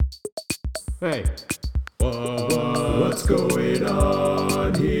Hey, what's going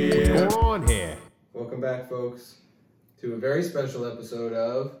on here? What's going on here? Welcome back, folks, to a very special episode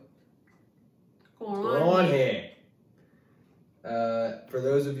of Going What's Going On Here. For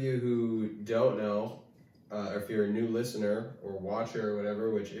those of you who don't know, or if you're a new listener or watcher or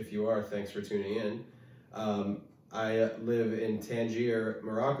whatever, which if you are, thanks for tuning in. I live in Tangier,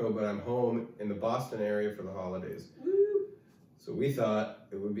 Morocco, but I'm home in the Boston area for the holidays. So we thought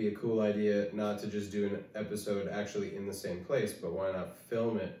it would be a cool idea not to just do an episode actually in the same place, but why not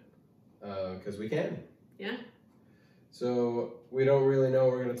film it? Because we can. Yeah. So we don't really know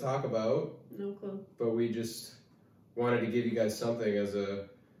what we're going to talk about. No clue. But we just wanted to give you guys something as a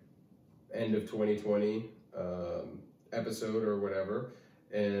end of 2020 episode or whatever.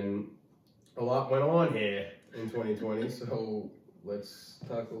 And a lot went on here in 2020. So let's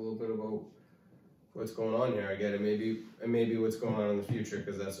talk a little bit about what's going on here. I get it. Maybe what's going on in the future,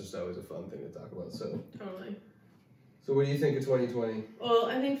 because that's just always a fun thing to talk about. So Totally. So what do you think of 2020? Well,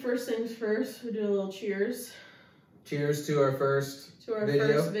 I think first things first, we do a little cheers. Cheers to our first video.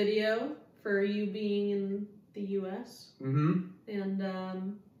 First video for you being in the U.S. Mm-hmm. And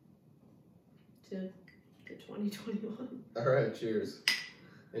to 2021. All right, cheers.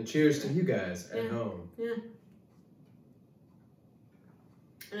 And cheers to you guys at home. Yeah.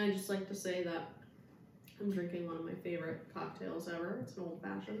 And I just like to say that I'm drinking one of my favorite cocktails ever. It's an old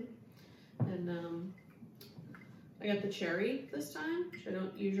fashioned. And I got the cherry this time, which I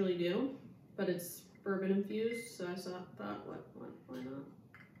don't usually do, but it's bourbon infused, so I thought, why not?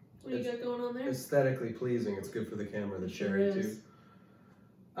 What do you got going on there? Aesthetically pleasing. It's good for the camera, the Sure cherry is. too.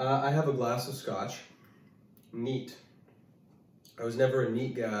 I have a glass of scotch. Neat. I was never a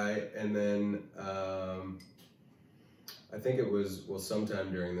neat guy, and then I think it was,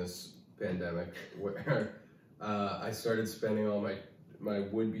 sometime during this pandemic where I started spending all my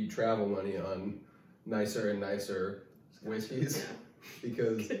would-be travel money on nicer and nicer whiskeys. Yeah.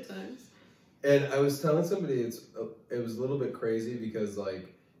 Because Good times. and I was telling somebody it was a little bit crazy because at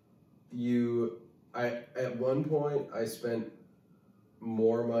one point I spent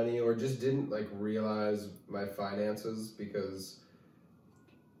more money or just didn't realize my finances, because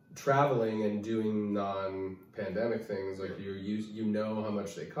traveling and doing non-pandemic things, you know how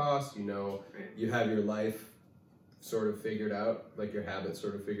much they cost, Right. you have your life sort of figured out, your habits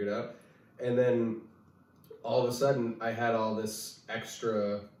sort of figured out, and then all of a sudden I had all this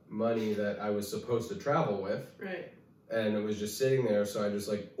extra money that I was supposed to travel with, Right. and it was just sitting there, so I just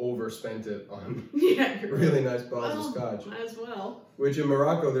overspent it on Yeah. really nice bottles of scotch. Might as well. Which in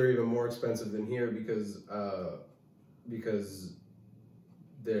Morocco they're even more expensive than here because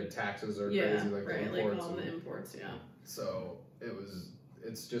their taxes are Yeah. crazy, Right. the Like imports. all the imports. Yeah. So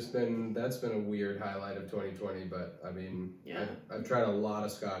that's been a weird highlight of 2020. But I mean, Yeah. I've tried a lot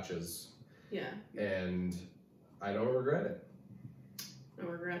of scotches Yeah. and I don't regret it. No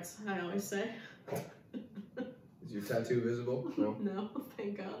regrets. I always say. Is your tattoo visible? No. No.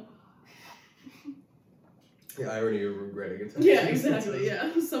 Thank God. The irony of regretting a tattoo. Yeah, exactly.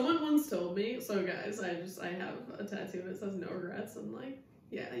 Yeah. Someone once told me, so guys, I have a tattoo that says no regrets, and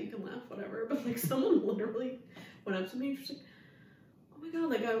yeah, you can laugh, whatever, but someone literally went up to me and was like, oh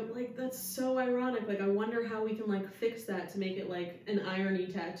my God, that's so ironic. I wonder how we can fix that to make it an irony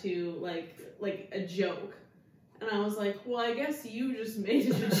tattoo, like a joke. And I was like, well, I guess you just made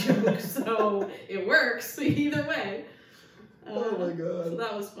it a joke, so it works either way. Oh my God. So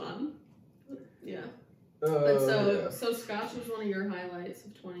that was fun. Yeah. Yeah. So Scotch was one of your highlights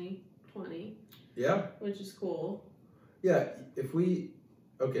of 2020. Yeah. Which is cool. Yeah. If we're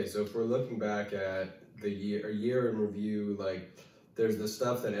looking back at a year in review, there's the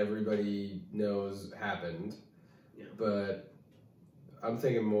stuff that everybody knows happened. Yeah. But I'm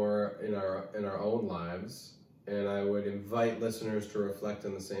thinking more in our own lives, and I would invite listeners to reflect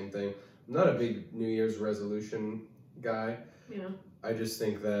on the same thing. I'm not a big New Year's resolution guy. Yeah. I just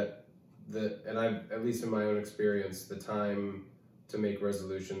think that and I've, at least in my own experience, the time to make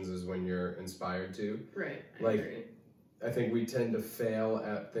resolutions is when you're inspired to. Right. I agree. I think we tend to fail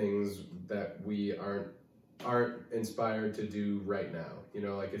at things that we aren't inspired to do right now.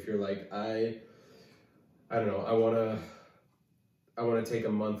 If you're I don't know, I want to take a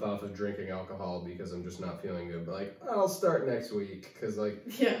month off of drinking alcohol because I'm just not feeling good. But I'll start next week because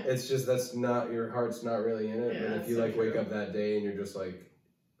yeah. it's just your heart's not really in it. Yeah, and if you so wake true. up that day and you're just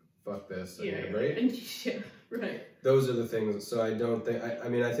fuck this, I Yeah. need a break. Yeah. Right. Those are the things. So I don't think.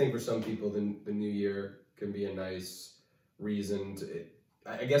 I think for some people the new year can be a nice reason to.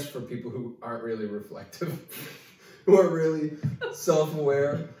 I guess for people who aren't really reflective, who aren't really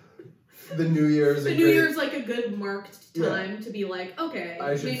self-aware, the New Year's. The New Year's like a good marked time to be like, okay,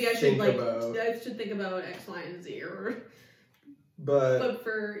 maybe I should think about X, Y, and Z, or. But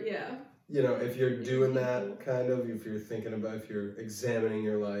for you know, if you're doing that kind of, if you're examining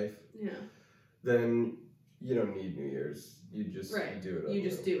your life, then you don't need New Year's. You just do it. You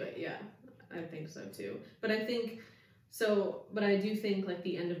just do it. Yeah, I think so too. But I think so. But I do think like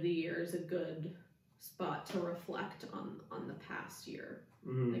the end of the year is a good spot to reflect on the past year.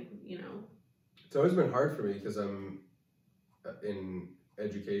 Mm-hmm. Like, you know, it's always been hard for me because I'm in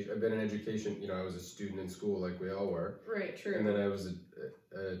education. I've been in education. You know, I was a student in school, like we all were. Right. True. And then I was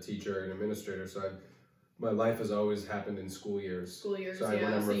a teacher and administrator. So my life has always happened in school years. So when I'm so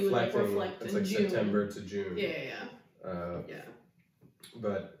reflecting, you would reflect it's in like June. September to June. Yeah.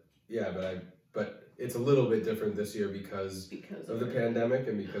 But it's a little bit different this year because of the pandemic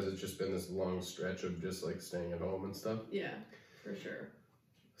and because it's just been this long stretch of just like staying at home and stuff. Yeah, for sure.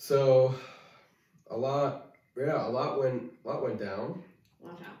 So a lot went down. A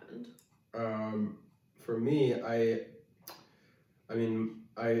lot happened. For me, I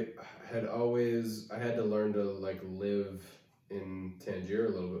had to learn to like live in Tangier a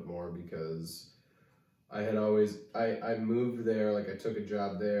little bit more because I moved there, like I took a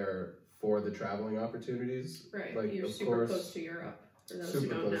job there for the traveling opportunities. Right. Like, you're of super course, close to Europe. For those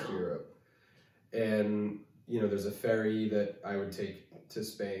super who don't close to Europe. And, you know, there's a ferry that I would take to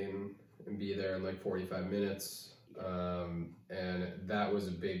Spain and be there in like 45 minutes. And that was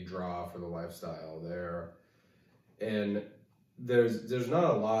a big draw for the lifestyle there. And there's not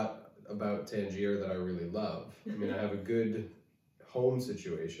a lot about Tangier that I really love. I mean, I have a good home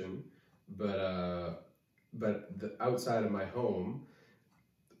situation, but the outside of my home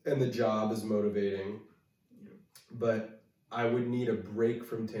and the job is motivating. Yeah. But I would need a break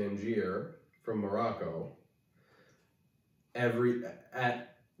from Tangier, from Morocco. At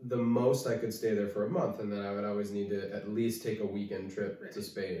the most, I could stay there for a month, and then I would always need to at least take a weekend trip to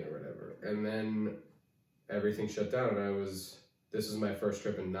Spain or whatever. And then everything shut down, and this is my first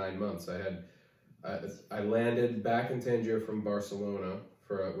trip in 9 months. I landed back in Tangier from Barcelona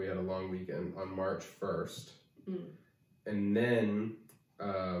we had a long weekend on March 1st. And then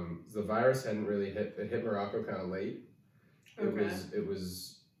the virus hadn't really hit Morocco kind of late. Okay. It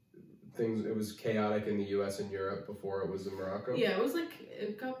was chaotic in the US and Europe before it was in Morocco. Yeah,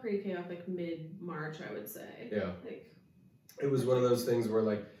 it got pretty chaotic mid-March, I would say. Yeah. It was one of those things where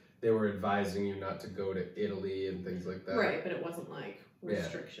like they were advising you not to go to Italy and things like that. Right, but it wasn't like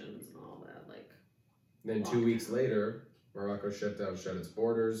restrictions and all that. Like. Then 2 weeks later, Morocco shut its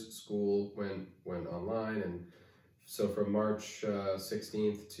borders. School went online, and so from March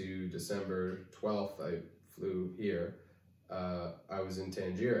 16th to December 12th, I flew here. I was in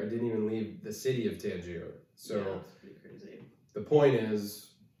Tangier. I didn't even leave the city of Tangier. So that's pretty crazy. The point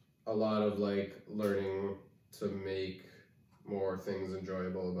is a lot of like learning to make more things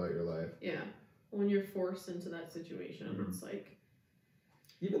enjoyable about your life. Yeah. When you're forced into that situation, it's like...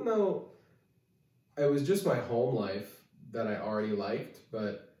 Even though it was just my home life that I already liked,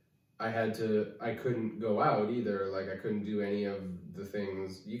 but I couldn't go out either. Like I couldn't do any of the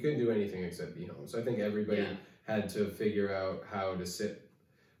things. You couldn't do anything except be home. So I think everybody had to figure out how to sit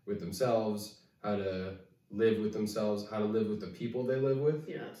with themselves, how to live with themselves, how to live with the people they live with.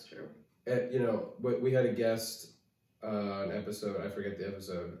 Yeah, that's true. You know, we had a guest an episode, I forget the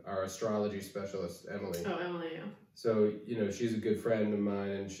episode, our astrology specialist, Emily. Oh, Emily, yeah. So, you know, she's a good friend of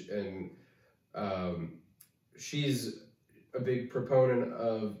mine, and she's a big proponent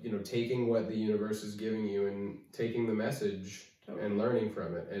of, you know, taking what the universe is giving you and taking the message and learning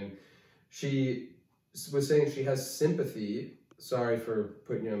from it. And she was saying she has sympathy. Sorry for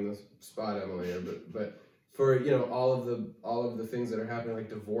putting you on the spot, Emily, but for, you know, all of the things that are happening, like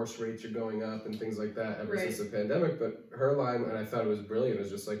divorce rates are going up and things like that ever since the pandemic. But her line, and I thought it was brilliant, was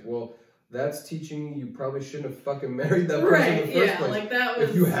just like, well, that's teaching you probably shouldn't have fucking married that person in the first place. Like that was...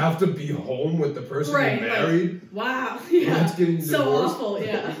 If you have to be home with the person you married, like, wow, yeah, that's getting divorced. So awful,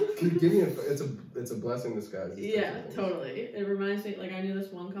 yeah. It's a blessing disguised. Yeah, totally. It reminds me, like I knew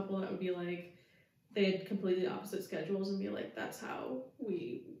this one couple that would be like, they had completely opposite schedules and be like, that's how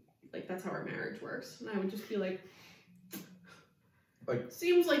our marriage works, and I would just be like,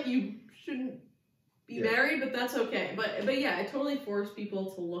 seems like you shouldn't be married, but that's okay. But yeah, it totally forced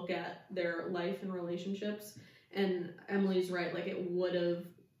people to look at their life and relationships. And Emily's right, like it would have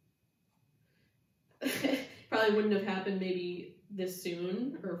probably wouldn't have happened maybe this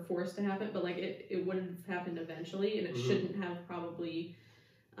soon or forced to happen, but like it would have happened eventually, and it shouldn't have probably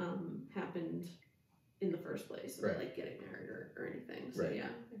happened in the first place, like getting married or anything. So yeah,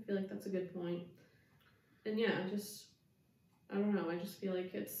 I feel like that's a good point. And yeah, I don't know, I just feel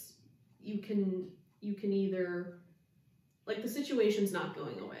like it's you can either, like, the situation's not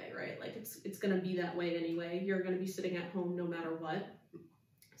going away, right? Like, it's going to be that way anyway. You're going to be sitting at home no matter what.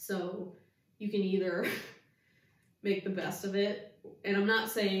 So you can either make the best of it. And I'm not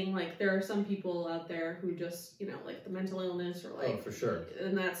saying, like, there are some people out there who just, you know, like, the mental illness or, like... Oh, for sure.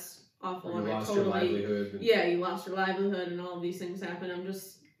 And that's awful. You and lost your livelihood. Yeah, you lost your livelihood and all of these things happen. I'm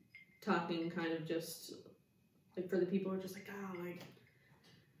just talking kind of just, like, for the people who are just like, oh, like...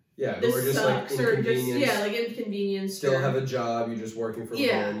 Yeah, this who are just sucks, like inconvenienced. like inconvenience. Still have a job, you're just working from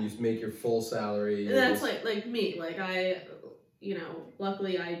home, you make your full salary. And that's like me. Like I, you know,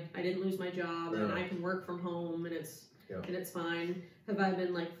 luckily I didn't lose my job and I can work from home and it's fine. Have I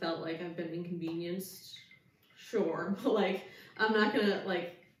been like felt like I've been inconvenienced? Sure, but like I'm not gonna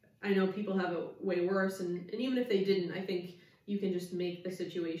like. I know people have it way worse, and even if they didn't, I think you can just make the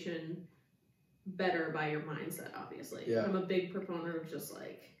situation better by your mindset. Obviously, I'm a big proponent of just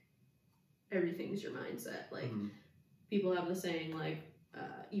like. Everything's your mindset. Like people have the saying like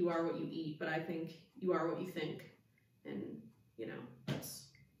you are what you eat, but I think you are what you think, and you know that's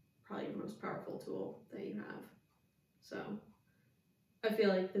probably the most powerful tool that you have. So I feel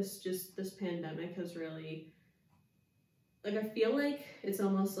like this pandemic has really, like, I feel like it's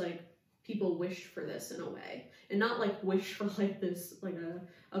almost like people wished for this in a way, and not like wish for like this like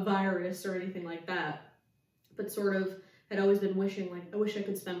a virus or anything like that, but sort of had always been wishing, like, I wish I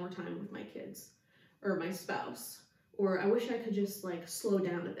could spend more time with my kids or my spouse, or I wish I could just like slow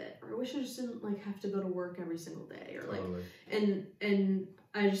down a bit, or I wish I just didn't like have to go to work every single day, or like, and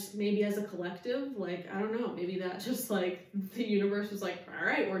I just, maybe as a collective, like, I don't know, maybe that just like the universe was like, all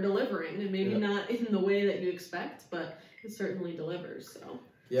right, we're delivering, and maybe not in the way that you expect, but it certainly delivers. So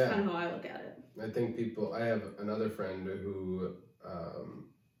that's kind of how I look at it. I think I have another friend who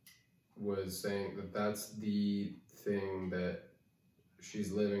was saying that that's the thing that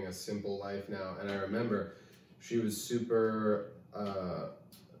she's living a simple life now. And I remember she was super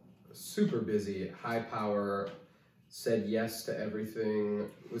busy, high power, said yes to everything,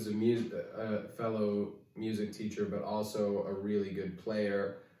 was a fellow music teacher, but also a really good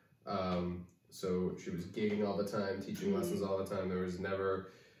player. So she was gigging all the time, teaching lessons all the time. There was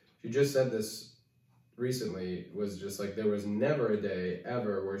never, she just said this recently, was just like, there was never a day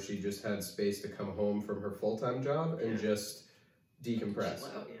ever where she just had space to come home from her full-time job and just decompress.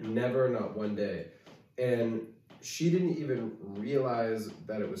 Never, not one day. And she didn't even realize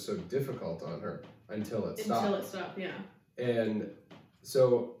that it was so difficult on her until it stopped. And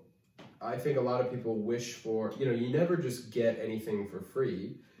so I think a lot of people wish for, you know, you never just get anything for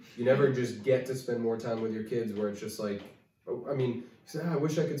free. You never just get to spend more time with your kids where it's just like, I mean, you say, I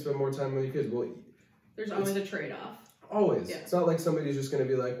wish I could spend more time with your kids. Well, there's always a trade-off. Always. Yeah. It's not like somebody's just going to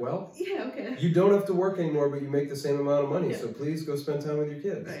be like, well, okay. You don't have to work anymore, but you make the same amount of money, so please go spend time with your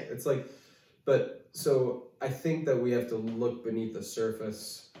kids. Right. It's like, but so I think that we have to look beneath the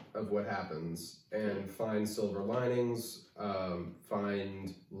surface of what happens and find silver linings,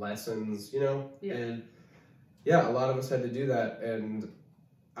 find lessons, you know? Yeah. And a lot of us had to do that, and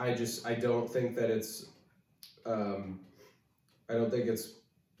I don't think that it's, I don't think it's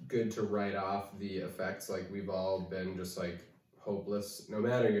good to write off the effects. Like, we've all been just like hopeless, no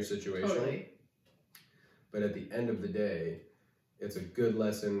matter your situation. Totally. But at the end of the day, it's a good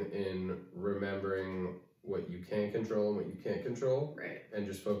lesson in remembering what you can control and what you can't control. Right. And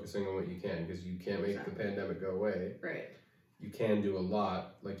just focusing on what you can, because you can't make the pandemic go away. Right. You can do a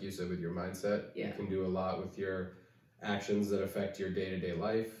lot, like you said, with your mindset. Yeah. You can do a lot with your actions that affect your day-to-day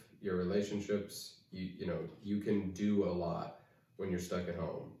life, your relationships. You know, you can do a lot when you're stuck at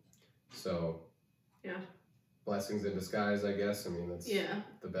home. So, blessings in disguise, I guess. I mean, that's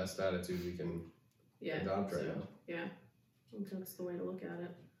the best attitude we can adopt right now. Yeah, I think that's the way to look at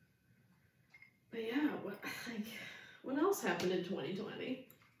it. But what else happened in 2020?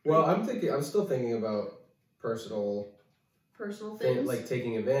 Well, I'm still thinking about personal things, like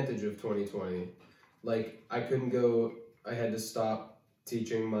taking advantage of 2020. Like, I had to stop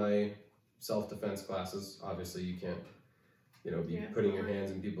teaching my self-defense classes. Obviously, you can't, you know, be putting your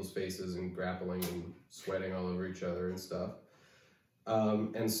hands in people's faces and grappling and sweating all over each other and stuff.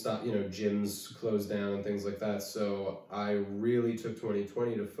 And stop, you know, gyms closed down and things like that. So I really took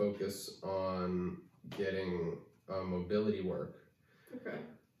 2020 to focus on getting mobility work. Okay.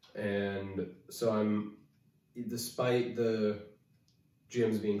 And so despite the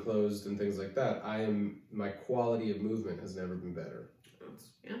gyms being closed and things like that, my quality of movement has never been better.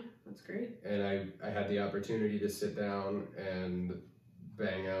 That's great. And I had the opportunity to sit down and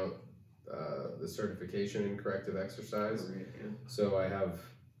bang out the certification in corrective exercise. Right, So I have,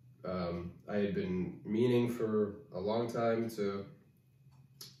 I had been meaning for a long time to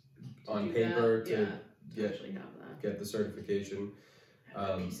on do paper that. to Yeah, get actually have that. get the certification.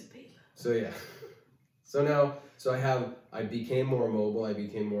 Have that piece of paper. So yeah. So I became more mobile, I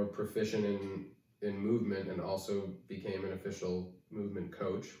became more proficient in movement, and also became an official movement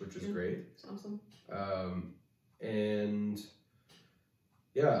coach, which is great. It's awesome. And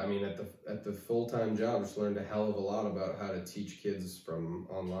yeah, I mean, at the full-time job, just learned a hell of a lot about how to teach kids from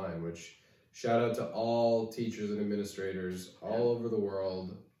online, which shout out to all teachers and administrators all over the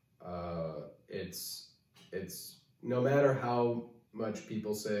world. It's no matter how much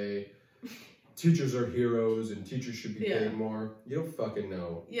people say teachers are heroes and teachers should be paid more, you don't fucking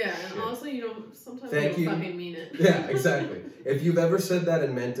know. Yeah, shit. and honestly, you don't sometimes Thank you you. don't fucking mean it. Yeah, exactly. If you've ever said that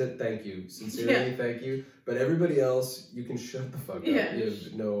and meant it, thank you. Sincerely, thank you. But everybody else, you can shut the fuck up. Yeah. You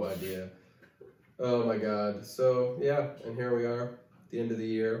have no idea. Oh my god. So, yeah, and here we are, the end of the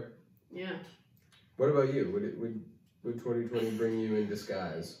year. Yeah. What about you? Would 2020 bring you in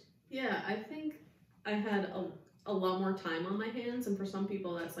disguise? Yeah, I think I had a lot more time on my hands, and for some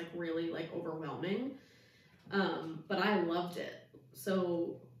people that's like really like overwhelming. But I loved it.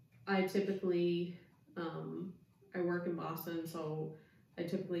 So I typically I work in Boston, so I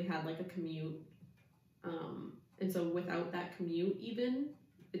typically had like a commute. And so without that commute even,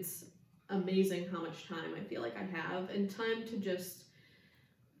 it's amazing how much time I feel like I have, and time to just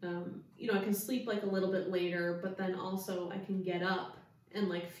I can sleep like a little bit later, but then also I can get up and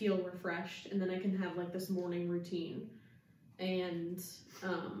like feel refreshed, and then I can have like this morning routine. And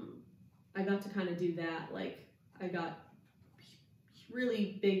I got to kind of do that. Like I got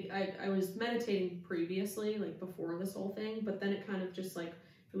really big. I was meditating previously, like before this whole thing, but then it kind of just like,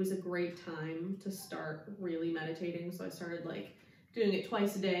 it was a great time to start really meditating. So I started like doing it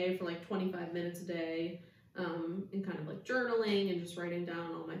twice a day for like 25 minutes a day, and kind of like journaling and just writing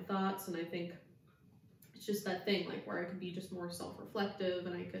down all my thoughts. And I think it's just that thing like where I could be just more self-reflective,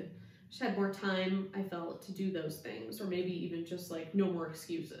 and I could just have more time, I felt, to do those things, or maybe even just like no more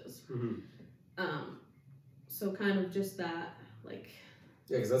excuses. So kind of just that, like,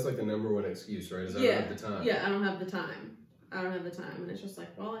 yeah, because that's like the number one excuse, right? Is I don't have the time. Yeah, I don't have the time. And it's just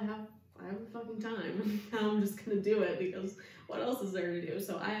like, well, I have the fucking time. Now I'm just gonna do it, because what else is there to do?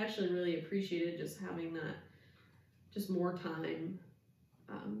 So I actually really appreciated just having that, just more time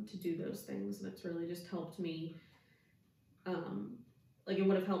to do those things, and it's really just helped me. Like it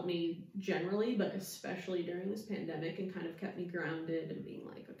would have helped me generally, but especially during this pandemic, and kind of kept me grounded and being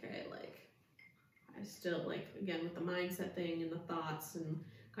like, okay, like I still, like, again with the mindset thing and the thoughts, and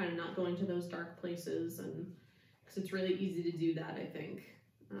kind of not going to those dark places, and because it's really easy to do that, I think.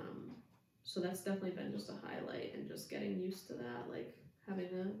 So that's definitely been just a highlight, and just getting used to that, like having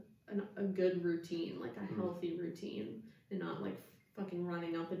a good routine, like a healthy routine, and not like fucking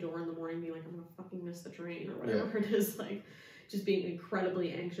running out the door in the morning being like, I'm gonna fucking miss the train or whatever it is, like just being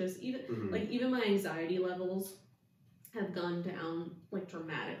incredibly anxious. Even my anxiety levels have gone down like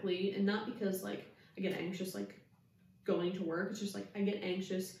dramatically, and not because like I get anxious like going to work, it's just like I get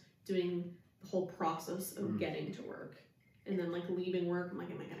anxious doing the whole process of getting to work. And then like leaving work, I'm like,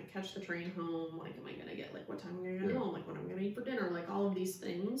 am I gonna catch the train home? Like, am I gonna get, like, what time am I gonna get home? Like, what I'm gonna eat for dinner? Like, all of these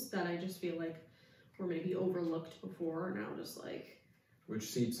things that I just feel like were maybe overlooked before, and now just like, which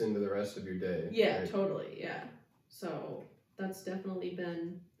seeps into the rest of your day. Yeah, right? totally. Yeah. So that's definitely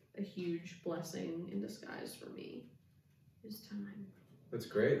been a huge blessing in disguise for me. Is time. That's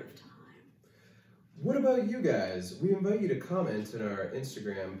great. Time. What about you guys? We invite you to comment in our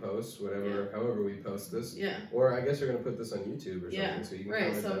Instagram posts, however we post this. Yeah. Or I guess you're gonna put this on YouTube or something, so you can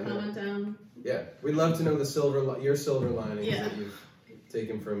comment down comment down. Yeah, we'd love to know the your silver linings that you've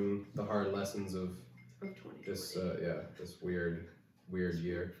taken from the hard lessons of 2020. this this weird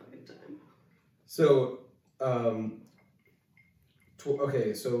year. Fucking time. So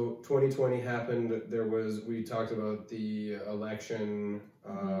so 2020 happened. We talked about the election.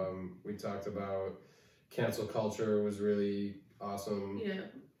 We talked about cancel culture was really awesome. Yeah,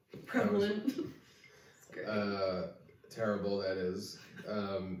 prevalent. It's great. Terrible that is.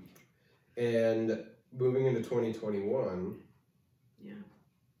 And moving into 2021. Yeah.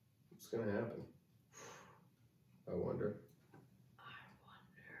 What's gonna happen? I wonder.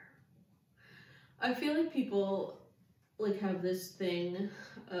 I feel like people like have this thing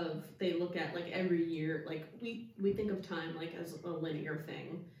of, they look at like every year, like we think of time like as a linear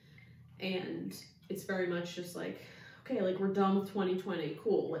thing, and it's very much just like, okay, like we're done with 2020,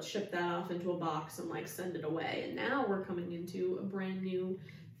 cool, let's ship that off into a box and like send it away, and now we're coming into a brand new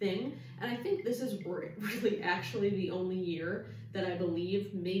thing. And I think this is really actually the only year that I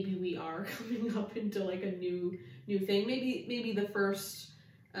believe maybe we are coming up into like a new thing. Maybe the first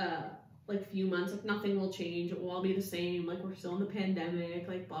like few months, like nothing will change, it will all be the same, like we're still in the pandemic,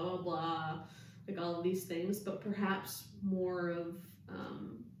 like blah blah blah, like all of these things, but perhaps more of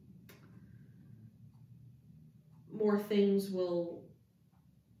more things will,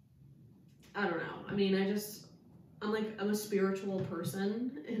 I don't know. I mean, I'm a spiritual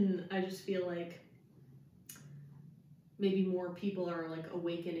person, and I just feel like maybe more people are like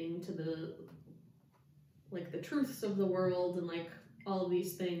awakening to the truths of the world and like all of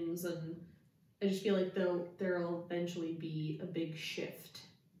these things, and I just feel like there'll eventually be a big shift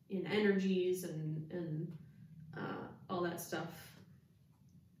in energies and all that stuff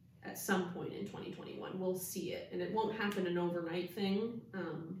at some point in 2021. We'll see it, and it won't happen an overnight thing.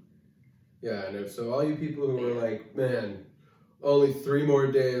 Yeah, I know. So all you people who were like, man, only 3 more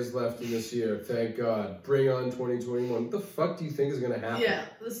days left in this year, thank God, bring on 2021. What the fuck do you think is going to happen? Yeah,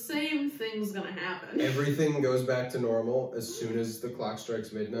 the same thing's gonna happen. Everything goes back to normal as soon as the clock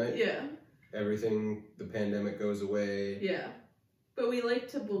strikes midnight. Yeah. Everything, the pandemic goes away. Yeah. But we like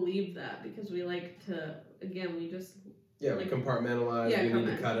to believe that because we like to, again, we just... Yeah, we compartmentalize. Yeah, we need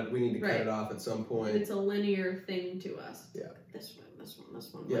to cut it. We need to cut right. it off at some point. It's a linear thing to us. Yeah. This one.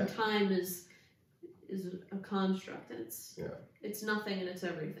 Yeah. When time is a construct, and it's nothing and it's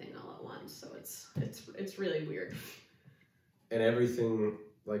everything all at once. So it's really weird. And everything,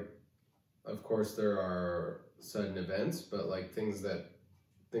 like, of course there are sudden events, but like things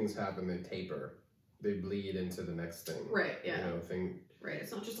happen, they taper, they bleed into the next thing. Right. Yeah. You know, Right.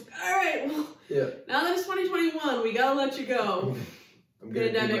 It's not just like, all right, well, yeah. Now that it's 2021, we gotta let you go.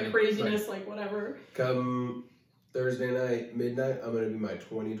 Pandemic craziness, like whatever. Come Thursday night, midnight, I'm gonna be my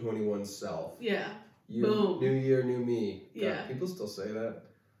 2021 self. Yeah. Boom. New year, new me. God, Yeah. people still say that.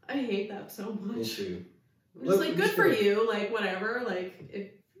 I hate that so much. Me too. I'm just like, good for you, like whatever,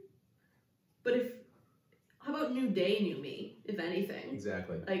 like how about new day, new me, if anything?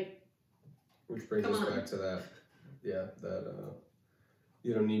 Exactly. Like, which brings us back to that. Yeah,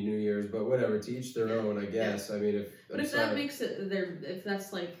 you don't need New Year's, but whatever, to each their own, I guess. Yeah. I mean, that makes it if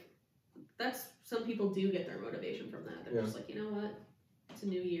that's like, that's, some people do get their motivation from that. They're just like, you know what? It's a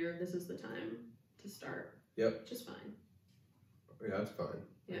new year. This is the time to start. Yep. Just fine. Yeah, that's fine.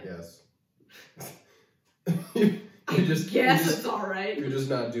 Yeah. I guess. It's all right. You're just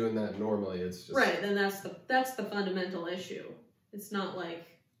not doing that normally. It's just right. Then that's the fundamental issue. It's not like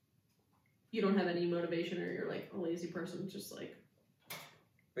you don't have any motivation or you're like a lazy person. It's just like.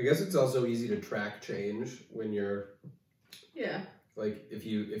 I guess it's also easy to track change when you're. Yeah. Like if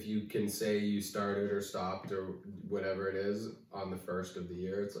you can say you started or stopped or whatever it is on the first of the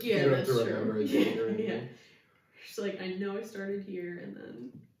year, it's like you don't have to remember a date or anything. Yeah. It's like, I know I started here and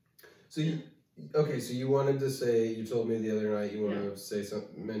then. So you wanted to say, you told me the other night you want to say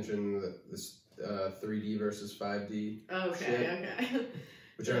something, mention this 3D versus 5D. Okay.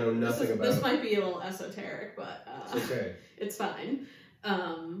 Which I know nothing about. This might be a little esoteric, but it's okay. It's fine.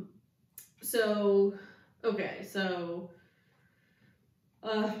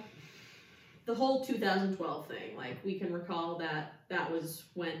 The whole 2012 thing, like we can recall that was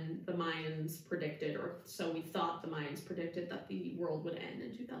when the Mayans predicted, or so we thought the Mayans predicted, that the world would end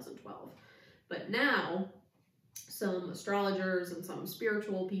in 2012. But now, some astrologers and some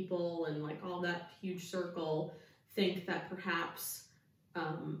spiritual people and like all that huge circle think that perhaps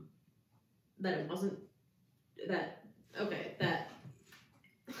that it wasn't that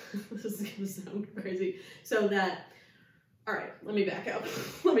this is gonna sound crazy. So that, all right, let me back up.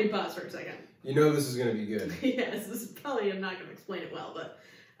 Let me pause for a second. You know this is gonna be good. Yes, this is probably, I'm not gonna explain it well, but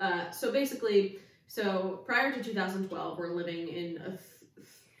so basically, prior to 2012, we're living in a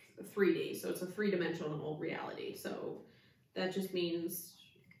 3D, so it's a 3-dimensional reality. So that just means,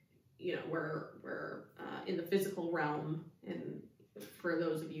 you know, we're in the physical realm, and for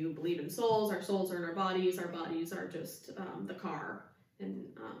those of you who believe in souls, our souls are in our bodies are just the car, and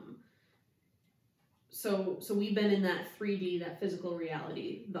so we've been in that 3D, that physical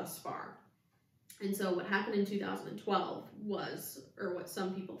reality thus far. And so what happened in 2012 was, or what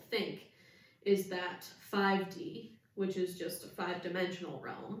some people think, is that 5D, which is just a 5-dimensional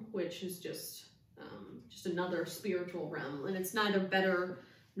realm, which is just another spiritual realm, and it's neither better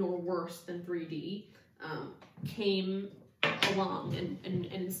nor worse than 3D, came along, and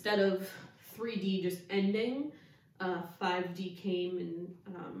instead of 3D just ending, 5D came, and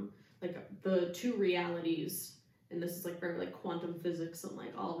like the two realities, and this is like very like quantum physics and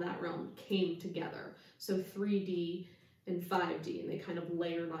like all of that realm came together. So 3D and 5D, and they kind of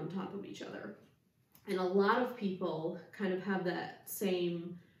layered on top of each other. And a lot of people kind of have that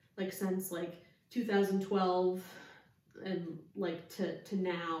same like sense, like 2012 and like to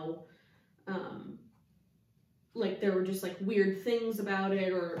now, like there were just like weird things about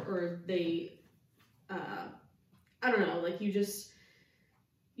it, or they, I don't know, like you just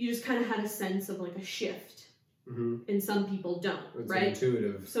kind of had a sense of like a shift, and some people don't, it's right?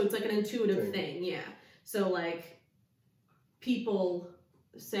 intuitive. So it's like an intuitive thing, yeah. So like people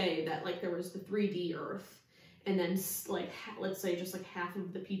say that like there was the 3D Earth, and then like let's say just like half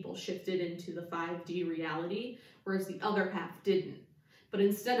of the people shifted into the 5D reality, whereas the other half didn't. But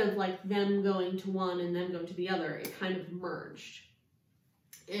instead of like them going to one and them going to the other, it kind of merged.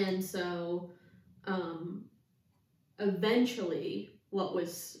 And so eventually what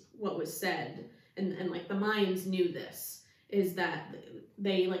was said, and like the Mayans knew this, is that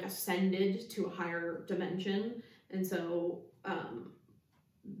they like ascended to a higher dimension. And so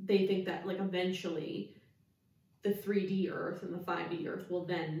they think that like eventually the 3D Earth and the 5D Earth will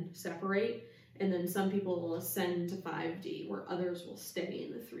then separate, and then some people will ascend to 5D where others will stay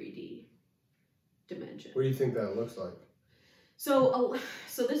in the 3D dimension. What do you think that looks like? So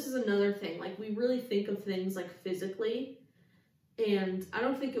this is another thing. Like we really think of things like physically, and I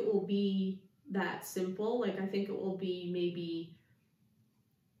don't think it will be that simple. Like I think it will be maybe,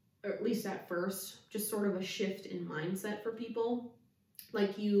 or at least at first, just sort of a shift in mindset for people.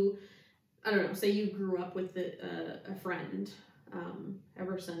 Like I don't know, say you grew up with a friend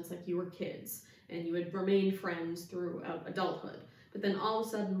ever since like you were kids, and you had remained friends throughout adulthood, but then all of a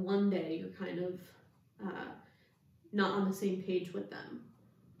sudden one day you're kind of not on the same page with them,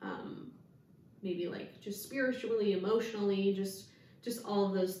 maybe like just spiritually, emotionally, just all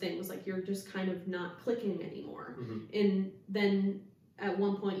of those things, like you're just kind of not clicking anymore. And then at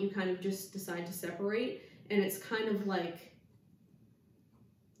one point you kind of just decide to separate, and it's kind of like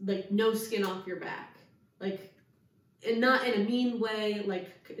no skin off your back, like, and not in a mean way, like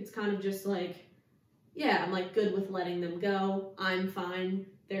it's kind of just like, yeah, I'm like good with letting them go, I'm fine,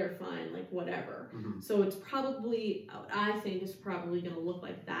 they're fine, like whatever. So it's probably, I think is probably going to look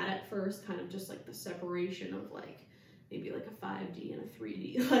like that at first, kind of just like the separation of like maybe like a 5D and a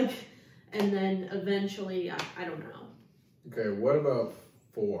 3D, like, and then eventually I don't know. Okay, what about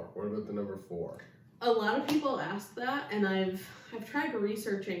 4? What about the number 4? A lot of people ask that, and I've tried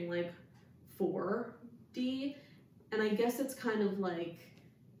researching like 4D, and I guess it's kind of like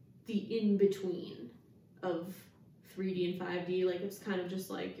the in-between of 3D and 5D. Like it's kind of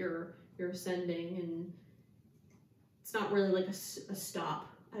just like you're ascending, and it's not really like a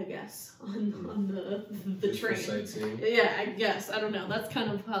stop, I guess, on the just train. For sightseeing. Yeah, I guess. I don't know. That's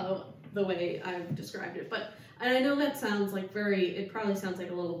kind of how the way I've described it. But and I know that sounds like it probably sounds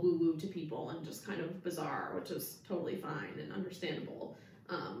like a little woo-woo to people and just kind of bizarre, which is totally fine and understandable.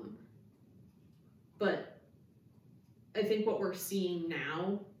 But I think what we're seeing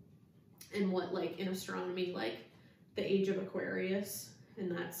now, and what like in astronomy, like the age of Aquarius,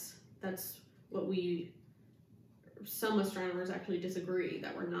 and that's what some astronomers actually disagree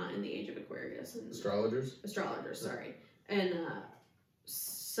that we're not in the age of Aquarius. And astrologers, sorry. And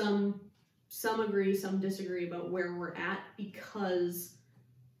some agree, some disagree about where we're at because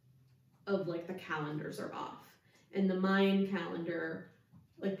of like the calendars are off. And the Mayan calendar,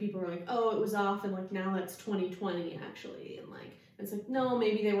 like people are like, oh, it was off, and like now that's 2020 actually, and like it's like, no,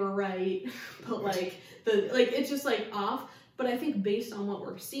 maybe they were right, but like it's just like off. But I think based on what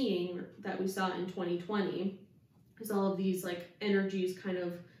we're seeing that we saw in 2020 is all of these like energies kind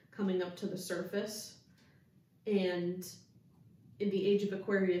of coming up to the surface, and in the age of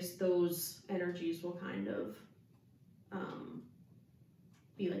Aquarius those energies will kind of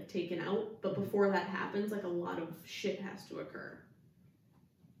be like taken out. But before that happens, like a lot of shit has to occur.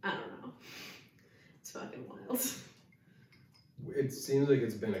 I don't know. It's fucking wild. It seems like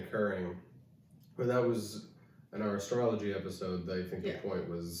it's been occurring, but that was in our astrology episode. I think the point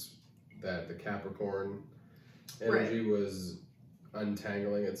was that the Capricorn energy was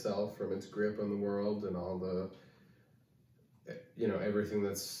untangling itself from its grip on the world, and all the, everything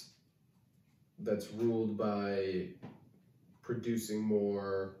that's ruled by producing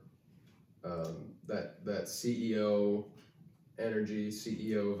more, that CEO energy,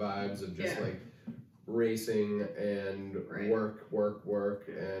 CEO vibes of just like racing and work,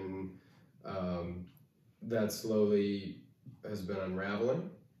 and that slowly has been unraveling.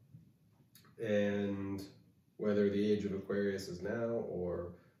 And whether the age of Aquarius is now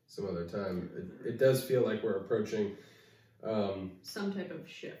or some other time, it does feel like we're approaching some type of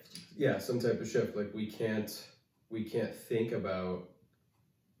shift. Yeah, some type of shift. Like we can't think about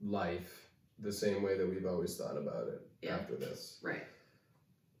life the same way that we've always thought about it after this. Right.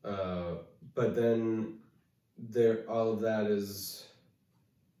 But then all of that is,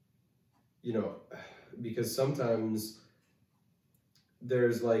 because sometimes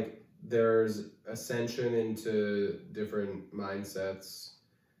there's like there's ascension into different mindsets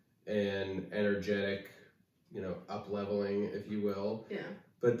and energetic, up-leveling, if you will. Yeah.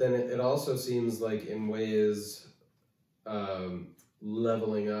 But then it also seems like in ways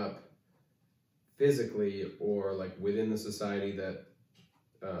leveling up physically or like within the society that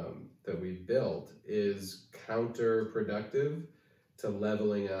we've built is counterproductive to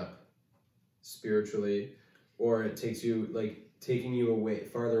leveling up spiritually, or it takes you taking you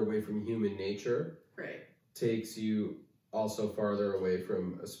farther away from human nature. Right. Takes you also farther away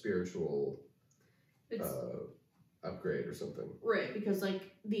from a spiritual upgrade or something. Right, because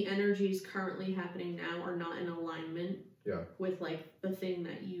like the energies currently happening now are not in alignment with like the thing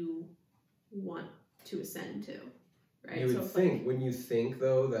that you want to ascend to. Right. You would think, when you think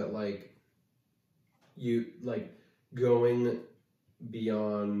though that like you like going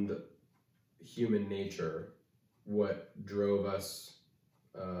beyond human nature, what drove us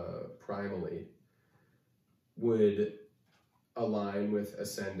primally, would align with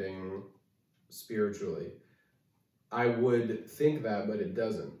ascending spiritually. I would think that, but it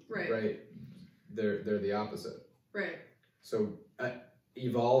doesn't. Right? They're the opposite. Right. So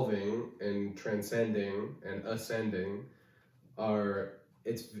evolving and transcending and ascending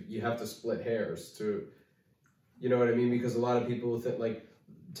you have to split hairs to, you know what I mean? Because a lot of people think, like,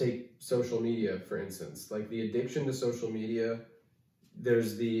 take social media for instance, like the addiction to social media.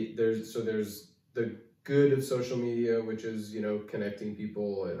 There's the good of social media, which is connecting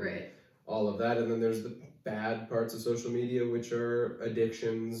people and all of that, and then there's the bad parts of social media, which are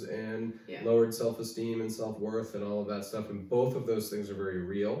addictions and lowered self-esteem and self-worth and all of that stuff, and both of those things are very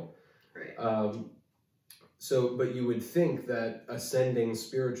real. But you would think that ascending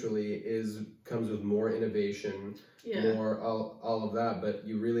spiritually comes with more innovation, more all of that, but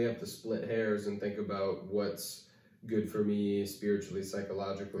you really have to split hairs and think about what's good for me spiritually,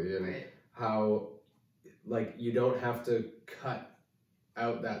 psychologically, and how, like, you don't have to cut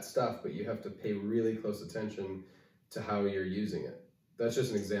out that stuff, but you have to pay really close attention to how you're using it. That's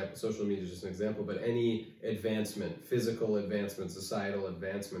just an example. Social media is just an example, but any advancement, physical advancement, societal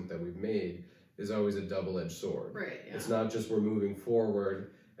advancement that we've made is always a double-edged sword. It's not just we're moving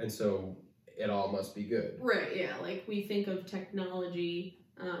forward and so it all must be good. Like we think of technology,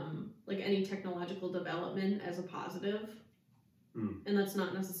 like any technological development, as a positive, and that's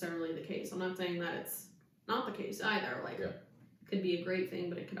not necessarily the case. I'm not saying that it's not the case either. Like, it could be a great thing,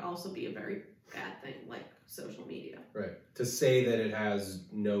 but it could also be a very bad thing, like social media. To say that it has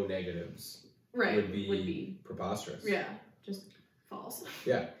no negatives would be preposterous. Just false.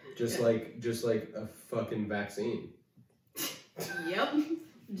 Just like a fucking vaccine. Yep,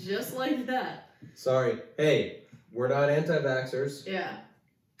 just like that. Sorry. Hey, we're not anti-vaxxers.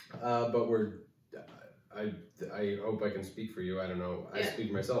 But I hope I can speak for you. I don't know. I speak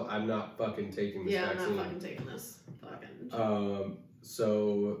for myself. I'm not fucking taking this vaccine. I'm not fucking taking this.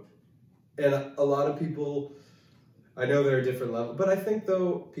 And a lot of people, I know there are different levels, but I think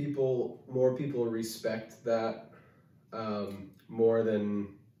though more people respect that more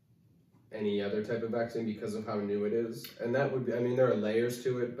than any other type of vaccine because of how new it is. And that would be, I mean, there are layers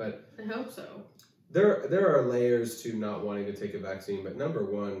to it, but I hope so. There are layers to not wanting to take a vaccine, but number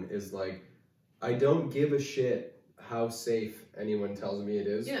one is like, I don't give a shit how safe anyone tells me it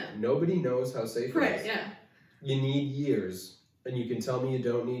is. Nobody knows how safe it is. You need years, and you can tell me you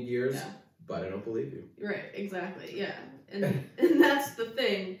don't need years, but I don't believe you. Exactly, and that's the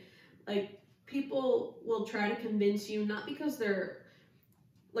thing. Like, people will try to convince you, not because they're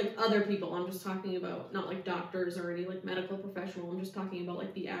like other people. I'm just talking about not like doctors or any like medical professional. I'm just talking about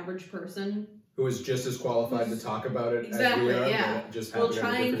like the average person who is just as qualified to talk about it as we are. Just will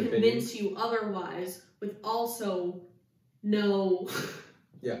try and convince you otherwise with also no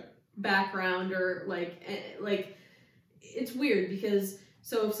background or like it's weird because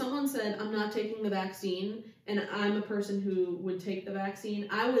so if someone said I'm not taking the vaccine and I'm a person who would take the vaccine,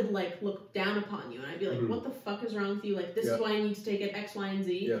 I would like look down upon you and I'd be like, what the fuck is wrong with you? Like, this is why I need to take it, X, Y, and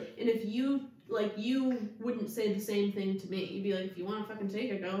Z. And if you wouldn't say the same thing to me. You'd be like, if you want to fucking take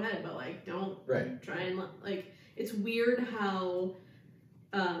it, go ahead, but like don't try and like, it's weird how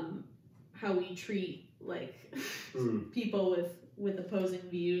we treat like people with opposing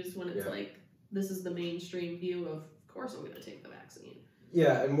views when it's like this is the mainstream view of course I'm gonna take the vaccine.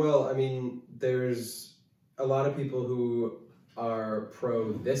 And well, I mean, there's a lot of people who are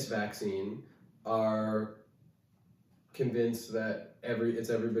pro this vaccine are convinced that it's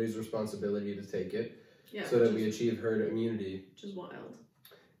everybody's responsibility to take it so that we achieve herd immunity. Which is wild.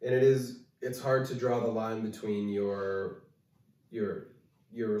 And it's hard to draw the line between your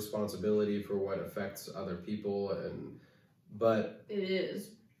responsibility for what affects other people but it is.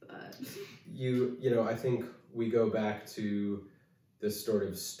 that. You know, I think we go back to this sort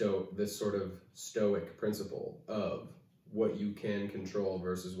of stoic principle of what you can control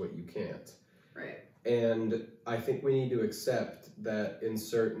versus what you can't. Right. And I think we need to accept that in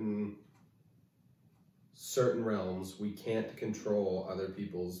certain realms we can't control other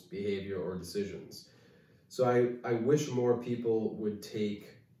people's behavior or decisions. So I wish more people would take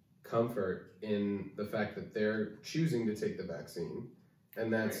comfort in the fact that they're choosing to take the vaccine,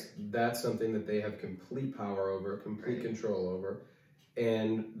 and that's something that they have complete power over, complete control over,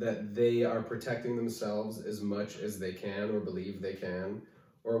 and that they are protecting themselves as much as they can or believe they can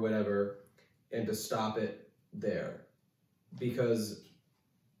or whatever, and to stop it there. Because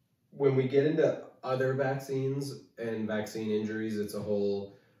when we get into other vaccines and vaccine injuries, it's a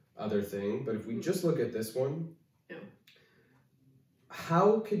whole other thing. But if we just look at this one,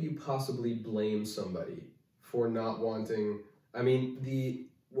 how could you possibly blame somebody for not wanting? I mean,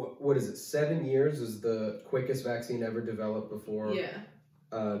 what is it? 7 years is the quickest vaccine ever developed before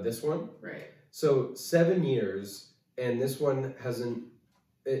this one. Right. So 7 years, and this one hasn't.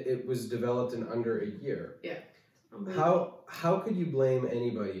 It was developed in under a year. Yeah. How could you blame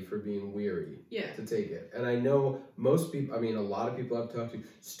anybody for being weary to take it? And I know most people, I mean, a lot of people I've talked to,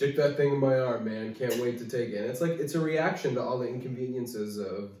 stick that thing in my arm, man, can't wait to take it. And it's like, it's a reaction to all the inconveniences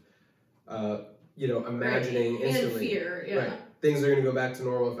of, imagining instantly. And fear, Right. Things are going to go back to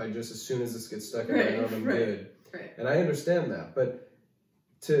normal if I just, as soon as this gets stuck in my arm, I'm good. Right. And I understand that, but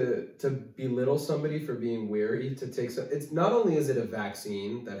to belittle somebody for being weary to take some, it's not only is it a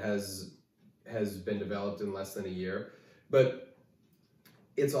vaccine that has been developed in less than a year, but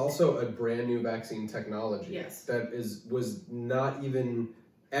it's also a brand new vaccine technology that was not even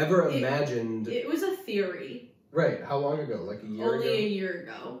ever imagined. It was a theory. Right. How long ago? Like a year ago? Only a year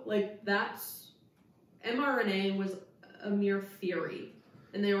ago. Like, mRNA was a mere theory.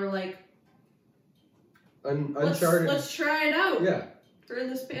 And they were like, uncharted. Let's try it out. Yeah. During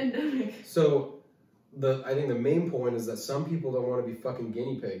this pandemic. So I think the main point is that some people don't want to be fucking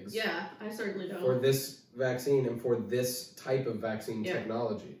guinea pigs. Yeah, I certainly don't. For this vaccine and for this type of vaccine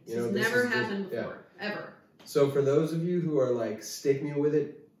technology. This has never happened before, ever. So for those of you who are like, stick me with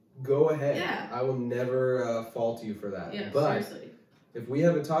it, go ahead. Yeah. I will never fault you for that. Yeah, but seriously. if we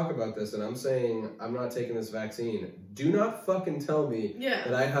have a talk about this and I'm saying I'm not taking this vaccine, do not fucking tell me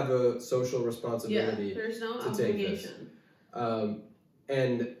that I have a social responsibility there's no to obligation. take this.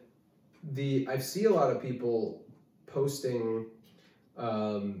 And I see a lot of people posting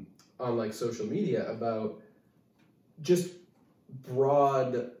on like social media about just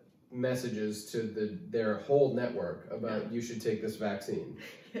broad messages to their whole network about you should take this vaccine.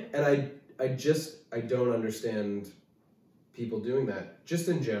 And I don't understand people doing that just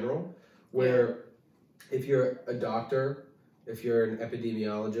in general, where if you're a doctor, if you're an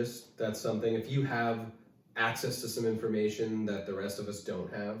epidemiologist, that's something. If you have access to some information that the rest of us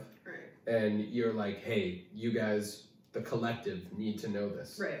don't have, and you're like, hey, you guys, the collective, need to know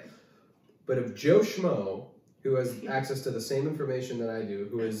this. Right. But if Joe Schmo, who has access to the same information that I do,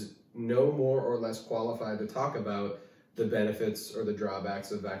 who is no more or less qualified to talk about the benefits or the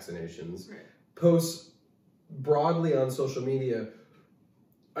drawbacks of vaccinations, posts broadly on social media,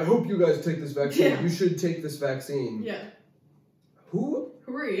 I hope you guys take this vaccine. You should take this vaccine. Yeah. Who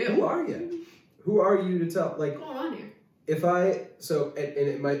are you? Who are you? Who are you to tell? Like, what's going on here? And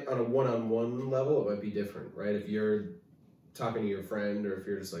it might, on a one-on-one level, it might be different, right? If you're talking to your friend, or if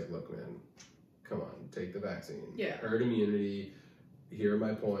you're just like, look, man, come on, take the vaccine. Yeah. Herd immunity, here are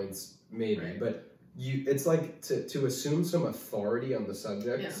my points, maybe. But it's like to assume some authority on the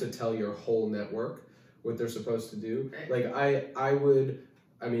subject to tell your whole network what they're supposed to do. Like,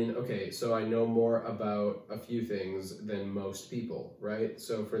 so I know more about a few things than most people, right?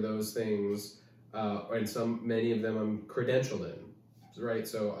 So for those things, and many of them I'm credentialed in, right?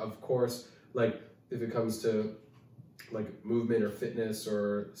 So of course, like if it comes to like movement or fitness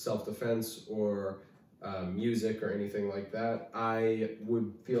or self-defense or music or anything like that, I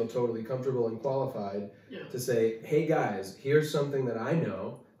would feel totally comfortable and qualified to say, hey guys, here's something that I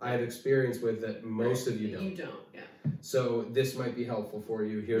know, I have experience with that most of you don't. You don't, So this might be helpful for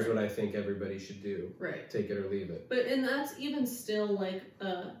you. Here's what I think everybody should do. Right. Take it or leave it. And that's even still like,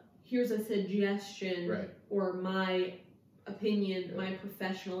 here's a suggestion or my opinion, my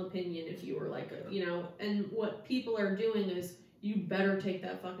professional opinion, if you were like, and what people are doing is, you better take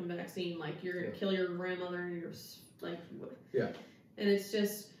that fucking vaccine. Like, you're going to kill your grandmother and you're like, And it's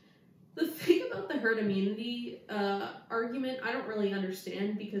just, the thing about the herd immunity argument, I don't really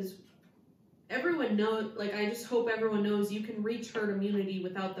understand, because everyone knows, like, I just hope everyone knows you can reach herd immunity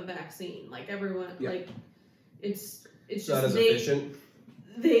without the vaccine. Like, everyone, like, it's just not as efficient.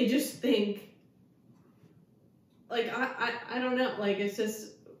 they just think, like, I don't know, like, it's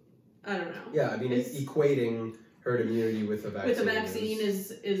just, I don't know. Yeah, I mean, equating herd immunity with a vaccine, with a vaccine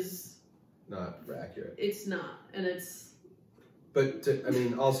is not accurate. It's not, and it's. But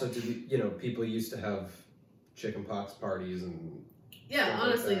also to be, people used to have chickenpox parties and. Yeah,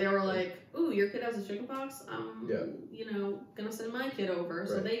 honestly, like they were like, "Ooh, your kid has a chickenpox. Gonna send my kid over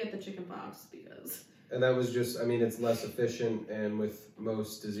so they get the chickenpox because." And that was just, it's less efficient, and with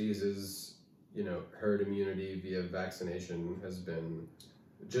most diseases, herd immunity via vaccination has been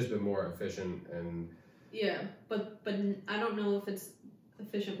more efficient and. Yeah, but I don't know if it's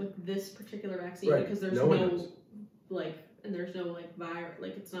efficient with this particular vaccine because there's and there's no virus.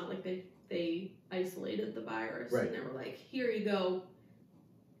 Like, it's not like they isolated the virus and they were like, "Here you go.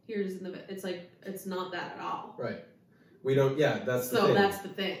 Here's it's like it's not that at all." Right. We don't. Yeah, that's the thing. So that's the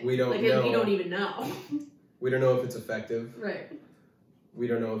thing. We don't know. We don't even know. We don't know if it's effective. Right. We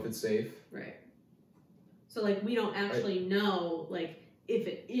don't know if it's safe. Right. So we don't actually know if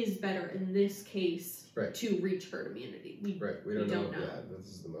it is better in this case to reach herd immunity. We don't know. Yeah, this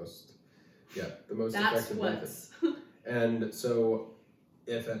is the most effective method. And so,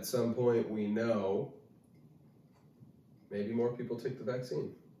 if at some point we know, maybe more people take the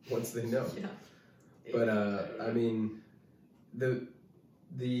vaccine once they know. Yeah. But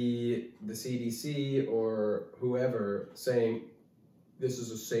the CDC or whoever saying this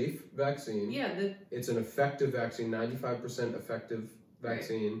is a safe vaccine. Yeah. It's an effective vaccine, 95% effective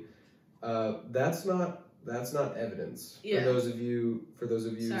vaccine. That's not evidence. Yeah. For those of you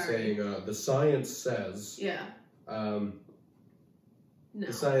saying the science says. Yeah. No.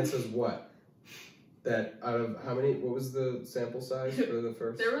 The science says what? That out of how many? What was the sample size for the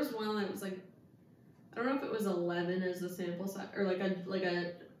first? There was one that was I don't know if it was 11 as the sample size or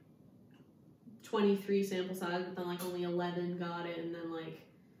a 23 sample size, but then only 11 got it, and then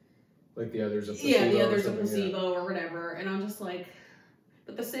the others a placebo. Yeah, the others a placebo or whatever, and I'm just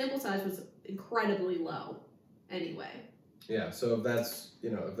but the sample size was incredibly low, anyway. Yeah, so if that's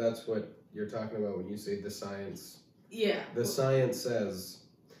what you're talking about when you say the science. Yeah. The science says.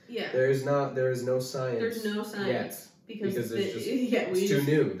 Yeah. There is no science. There's no science yet, because it's too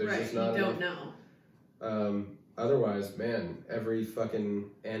new. There's just not. We don't know. Otherwise, man, every fucking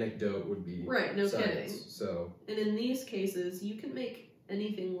anecdote would be no science, kidding. So. And in these cases, you can make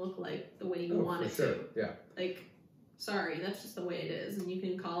anything look like the way you want it to. Yeah. Sorry, that's just the way it is, and you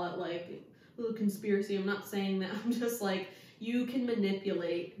can call it a little conspiracy. I'm not saying that. I'm just you can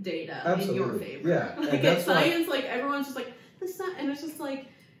manipulate data in your favor. Yeah, It's science. Everyone's just the sun, and it's just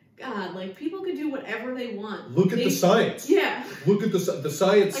God, people could do whatever they want. Look at the science. Yeah. Look at the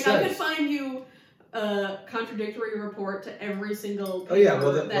science. I could find you a contradictory report to every single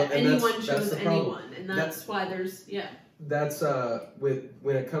paper that anyone shows anyone, and that's why there's That's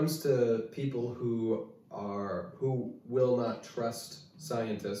when it comes to people who will not trust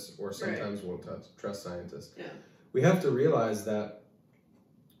scientists or sometimes won't trust scientists. Yeah. We have to realize that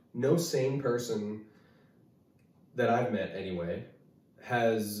no sane person that I've met anyway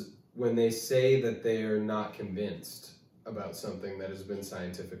has, when they say that they're not convinced about something that has been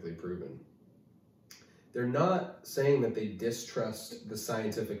scientifically proven, they're not saying that they distrust the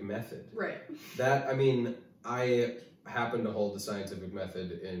scientific method. Right. I happen to hold the scientific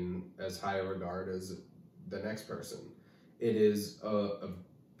method in as high a regard as the next person. It is a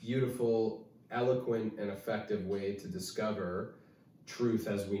beautiful, eloquent, and effective way to discover truth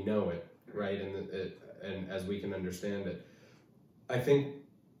as we know it, right? And as we can understand it. I think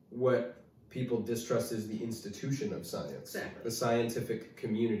what people distrust is the institution of science, exactly. The scientific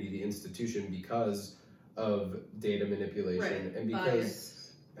community, the institution, because of data manipulation and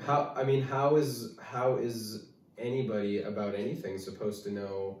because bias. how is anybody about anything supposed to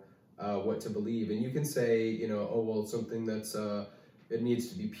know what to believe? And you can say, something that's it needs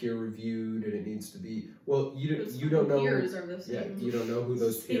to be peer reviewed and it needs to be you don't know. Peers are the same. Yeah, you don't know who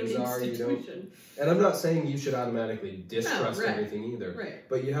those peers are. You don't. Institution. And I'm not saying you should automatically distrust everything either. Right.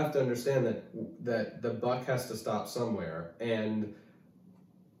 But you have to understand that the buck has to stop somewhere, and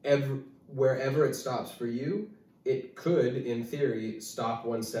wherever it stops for you, it could, in theory, stop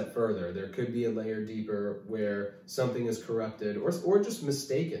one step further. There could be a layer deeper where something is corrupted or just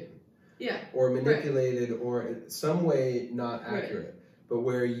mistaken. Yeah. Or manipulated or in some way not accurate. Right. But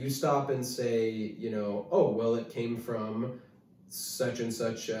where you stop and say, it came from such and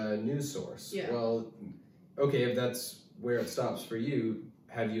such a news source. Yeah. Well, okay, if that's where it stops for you,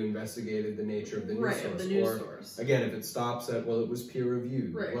 have you investigated the nature of the news source? The news source. Again, if it stops at, it was peer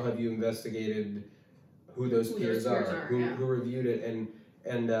reviewed. Right. Well, have you investigated who those peers are? Who reviewed it?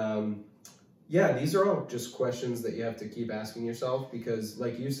 And yeah, these are all just questions that you have to keep asking yourself because,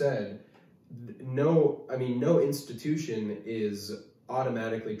 like you said, no institution is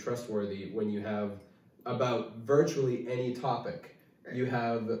automatically trustworthy when you have about virtually any topic. Right. You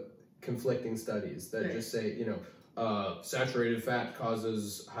have conflicting studies that Right. just say, saturated fat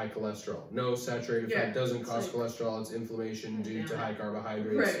causes high cholesterol. No, saturated fat doesn't cause cholesterol. It's inflammation due to high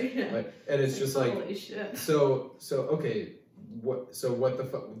carbohydrates. Right. Yeah. Right? And it's just like, holy shit. so okay, what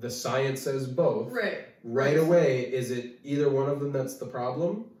the science says both. Right. Away, is it either one of them that's the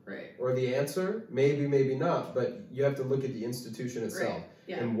problem? Right. Or the answer? Maybe not, but you have to look at the institution itself. Right.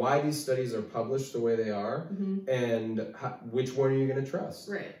 Yeah. And why these studies are published the way they are, and which one are you going to trust?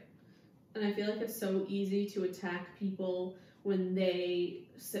 Right. And I feel like it's so easy to attack people when they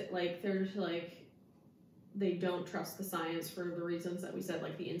sit they don't trust the science for the reasons that we said,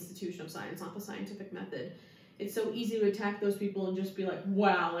 like the institution of science, not the scientific method. It's so easy to attack those people and just be like,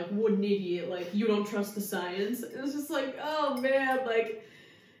 wow, like, what an idiot, like, you don't trust the science. And it's just like, oh man, like,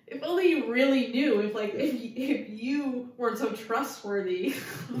 if only you really knew, if you weren't so trustworthy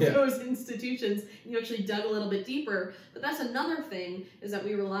of those institutions, and you actually dug a little bit deeper. But that's another thing, is that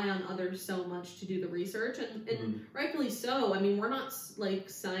we rely on others so much to do the research, and rightfully so. I mean, we're not like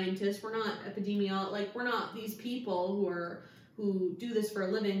scientists, we're not epidemiologists, like we're not these people who do this for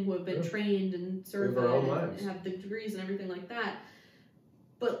a living, who have been trained and certified and have the degrees and everything like that.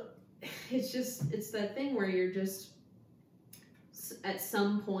 But it's that thing where you're just, at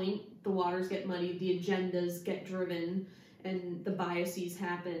some point, the waters get muddied, the agendas get driven, and the biases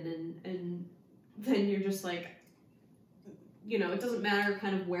happen, and then you're just like, it doesn't matter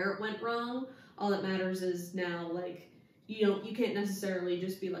kind of where it went wrong. All that matters is now, like, you can't necessarily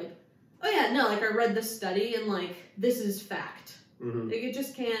just be like, oh yeah, no, like, I read this study, and, like, this is fact. Like, it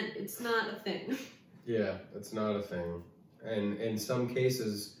just can't, it's not a thing. Yeah, it's not a thing. And in some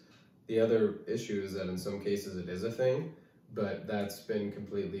cases, the other issue is that in some cases it is a thing, but that's been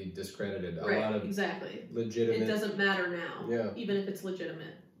completely discredited. A lot of legitimate... It doesn't matter now, yeah, even if it's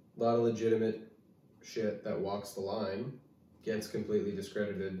legitimate. A lot of legitimate shit that walks the line gets completely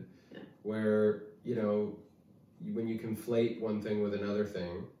discredited, where, when you conflate one thing with another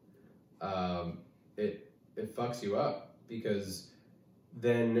thing, it fucks you up, because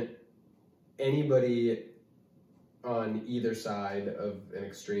then anybody on either side of an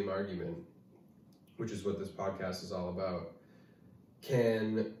extreme argument, which is what this podcast is all about,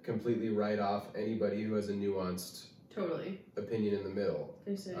 can completely write off anybody who has a nuanced opinion in the middle.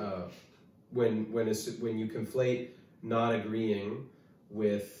 They say. When you conflate not agreeing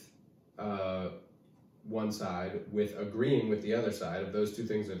with one side with agreeing with the other side, of those two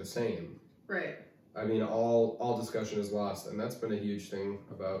things are the same. Right. I mean, all discussion is lost, and that's been a huge thing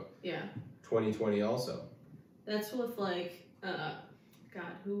about 2020 also. That's with, like,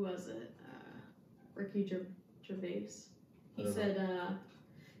 God, who was it? Ricky Gervais. He said,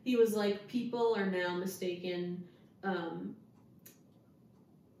 he was like, people are now mistaken,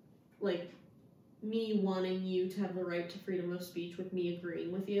 like, me wanting you to have the right to freedom of speech with me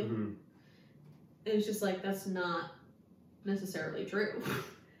agreeing with you. And it's just like, that's not necessarily true.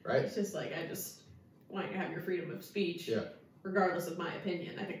 Right. It's just like, I just want you to have your freedom of speech, regardless of my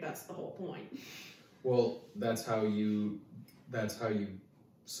opinion. I think that's the whole point. Well, that's how you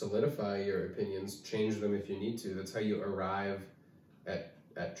solidify your opinions, change them if you need to. That's how you arrive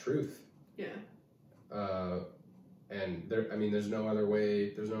at truth. Yeah. And there's no other way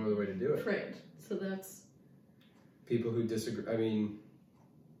to do it. Right. So that's people who disagree. I mean,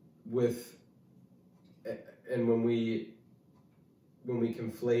 and when we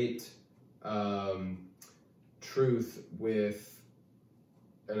conflate truth with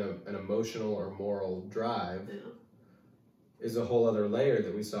an emotional or moral drive, is a whole other layer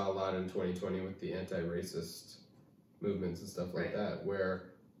that we saw a lot in 2020 with the anti-racist movements and stuff like that,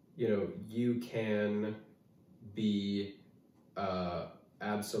 where you can be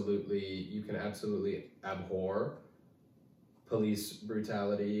absolutely abhor police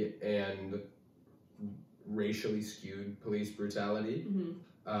brutality and racially skewed police brutality,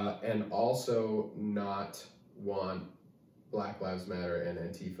 and also not want Black Lives Matter and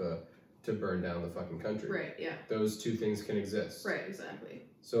Antifa to burn down the fucking country. Right, yeah. Those two things can exist. Right, exactly.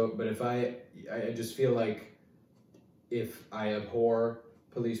 So, but if I just feel like if I abhor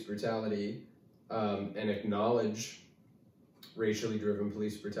police brutality and acknowledge racially driven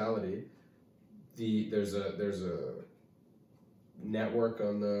police brutality, there's a network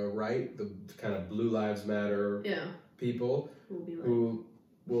on the right, the kind of Blue Lives Matter people who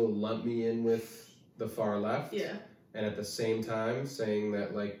will lump me in with the far left. Yeah. And at the same time saying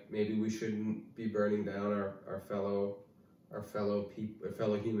that, like, maybe we shouldn't be burning down our fellow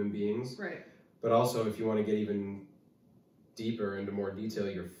human beings. Right. but also if you want to get even deeper into more detail,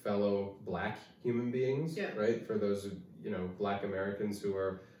 your fellow Black human beings, Yeah. right? For those, Black Americans who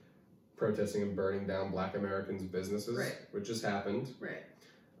are protesting and burning down Black Americans' businesses, Right. which has happened. Right.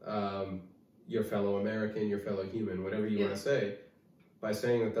 Your fellow American, your fellow human, whatever you want to say, by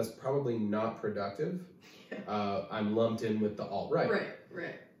saying that that's probably not productive, I'm lumped in with the alt-right.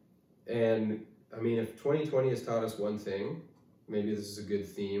 Right. And I mean, if 2020 has taught us one thing, maybe this is a good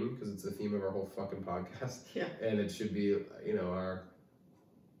theme because it's the theme of our whole fucking podcast. Yeah. And it should be,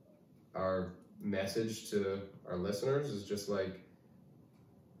 our message to our listeners is just like,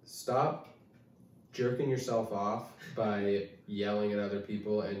 stop jerking yourself off by yelling at other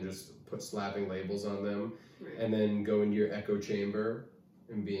people and just slapping labels on them, Right. and then go into your echo chamber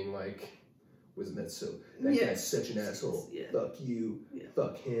and being like, wasn't that so? That guy's such an asshole. Yeah. Fuck you. Yeah.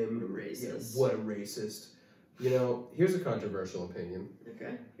 Fuck him. Racist. Yeah, what a racist. Here's a controversial opinion.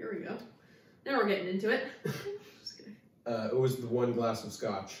 Okay, here we go. Now we're getting into it. Just kidding. It was the one glass of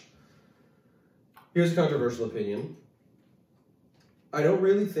scotch. Here's a controversial opinion. I don't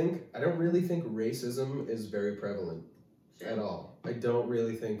really think racism is very prevalent at all. I don't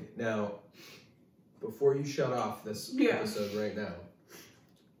really think. Now, before you shut off this episode right now,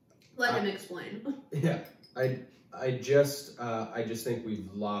 let him explain. Yeah, I just think we've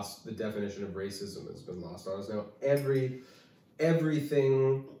lost the definition of racism. Has been lost on us now. Every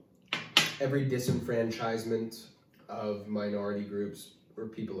disenfranchisement of minority groups or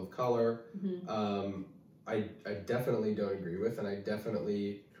people of color, I definitely don't agree with, and I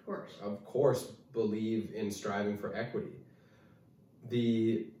definitely, of course, believe in striving for equity.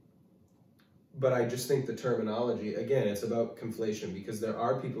 But I just think the terminology, again, it's about conflation, because there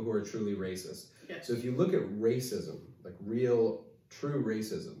are people who are truly racist. Yes. So if you look at racism, like real, true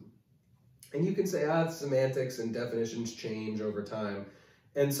racism, and you can say, semantics and definitions change over time,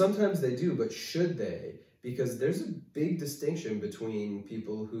 and sometimes they do, but should they? Because there's a big distinction between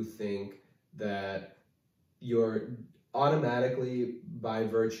people who think that you're automatically, by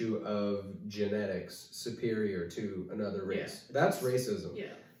virtue of genetics, superior to another race. Yeah. That's racism.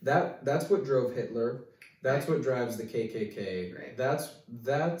 Yeah. That's what drove Hitler. That's what drives the KKK. Right. That's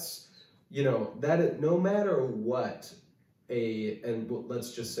no matter what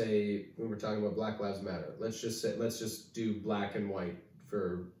let's just say, when we're talking about Black Lives Matter, let's just do black and white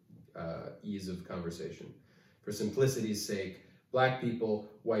for ease of conversation. For simplicity's sake, black people,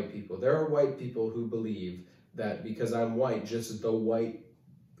 white people. There are white people who believe that because I'm white, just the white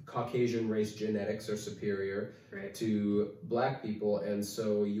Caucasian race genetics are superior to black people, and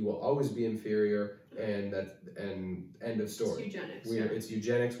so you will always be inferior, and end of story. It's eugenics. It's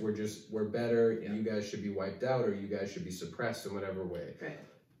eugenics. We're better. Yeah. You guys should be wiped out, or you guys should be suppressed in whatever way. Right.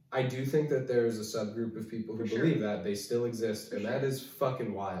 I do think that there's a subgroup of people who believe that. They still exist, and that is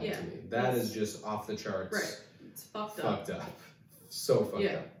fucking wild to me. That is just off the charts. Right. It's fucked up. So fucked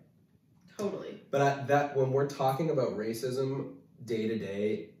up. Totally. But when we're talking about racism day to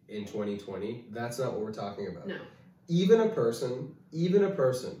day in 2020, that's not what we're talking about. No. Even a person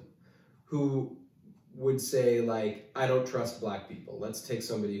who would say, like, I don't trust black people. Let's take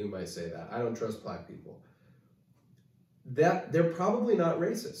somebody who might say that. I don't trust black people. That they're probably not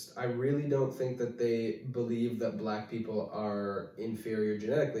racist. I really don't think that they believe that black people are inferior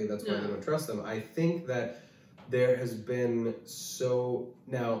genetically. That's why they don't trust them. I think that there has been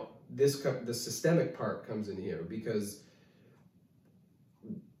now the systemic part comes in here, because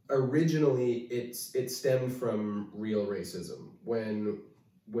originally it stemmed from real racism when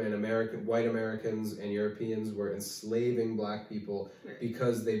white Americans and Europeans were enslaving black people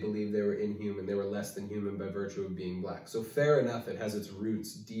because they believed they were inhuman, they were less than human by virtue of being black. So fair enough, it has its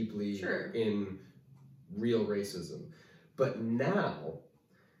roots deeply in real racism. But now,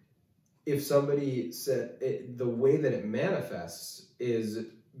 if somebody said the way that it manifests is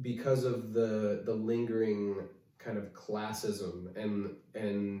because of the lingering kind of classism,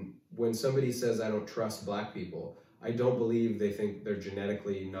 and when somebody says I don't trust black people, I don't believe they think they're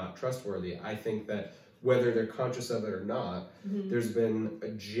genetically not trustworthy. I think that whether they're conscious of it or not, there's been a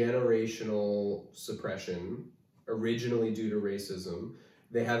generational suppression, originally due to racism.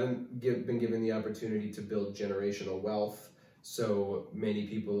 They haven't been given the opportunity to build generational wealth. So many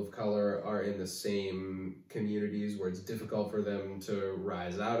people of color are in the same communities where it's difficult for them to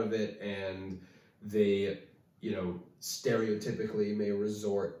rise out of it, and they, stereotypically may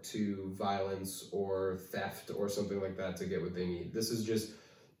resort to violence or theft or something like that to get what they need. This is just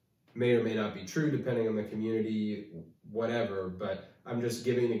may or may not be true depending on the community, whatever, but I'm just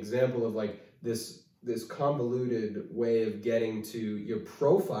giving an example of like this convoluted way of getting to, you're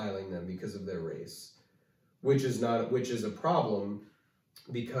profiling them because of their race, which is a problem,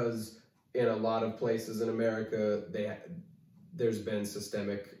 because in a lot of places in America, there's been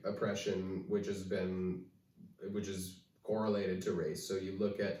systemic oppression, which is correlated to race. So you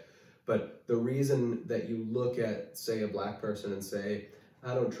look at, but the reason that you look at, say, a black person and say,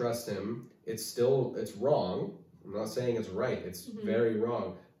 I don't trust him, it's wrong. I'm not saying it's right. It's very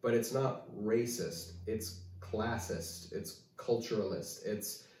wrong, but it's not racist. It's classist. It's culturalist.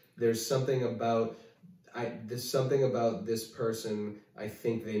 There's something about this person. I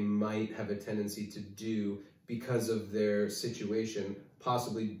think they might have a tendency to do because of their situation,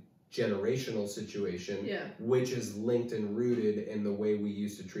 possibly generational situation, which is linked and rooted in the way we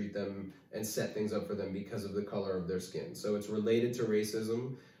used to treat them and set things up for them because of the color of their skin. So it's related to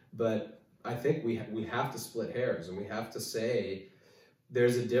racism, but I think we have to split hairs, and we have to say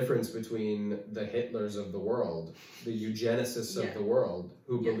there's a difference between the Hitlers of the world, the eugenicists of the world,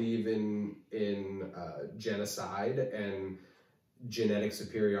 who believe in genocide and genetic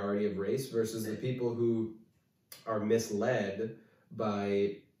superiority of race, versus the people who are misled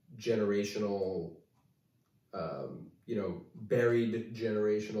by generational, buried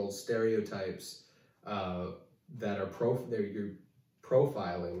generational stereotypes that you're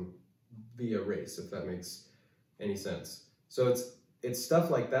profiling via race, if that makes any sense. So it's stuff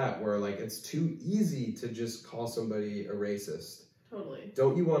like that where like it's too easy to just call somebody a racist. Totally.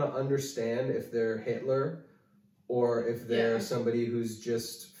 Don't you want to understand if they're Hitler or if they're somebody who's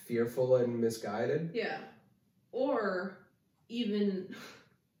just fearful and misguided? Yeah. Or even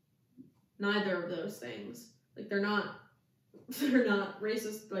neither of those things. Like they're not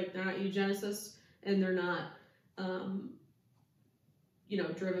racist, like they're not eugenicists, and they're not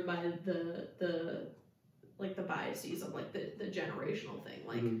driven by the biases of like the generational thing.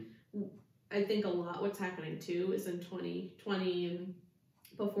 Like I think a lot what's happening too is in 2020 and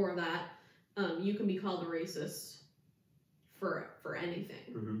before that, you can be called a racist for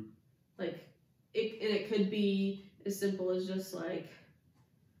anything. Like it could be as simple as just like,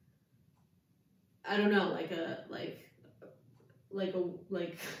 I don't know,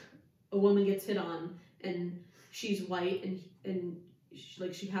 a woman gets hit on and she's white and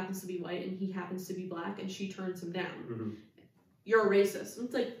she happens to be white and he happens to be black and she turns him down. You're a racist. And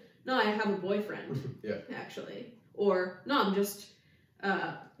it's like, no, I have a boyfriend. Actually. Or no, I'm just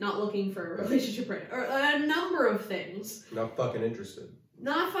not looking for a relationship right now. Or a number of things. Not fucking interested.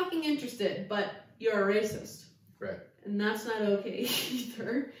 Not fucking interested, but you're a racist. Right. And that's not okay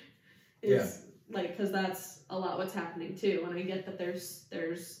either. Because that's a lot what's happening too. And I get that there's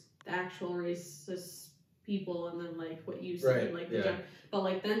the actual racist people and then like what you said, but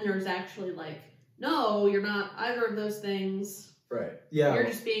like then there's actually like, no, you're not either of those things. Right. Yeah. You're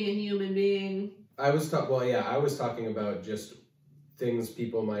just being a human being. I was talking about just things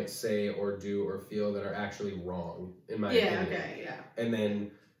people might say or do or feel that are actually wrong, in my opinion. And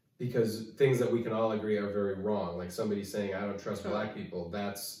then because things that we can all agree are very wrong, like somebody saying, I don't trust black people,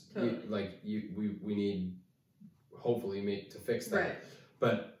 that's we need hopefully to fix that. Right.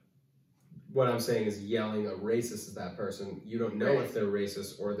 But what I'm saying is yelling a racist at that person, you don't know if they're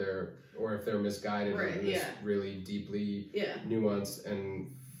racist or if they're misguided in this really deeply nuanced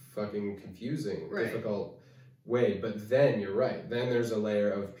and fucking confusing, difficult way. But then you're right. Then there's a layer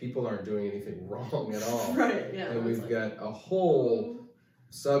of people aren't doing anything wrong at all. And we've got a whole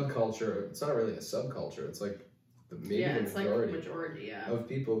subculture. It's not really a subculture. It's like the majority of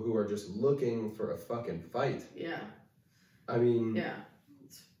people who are just looking for a fucking fight. I mean,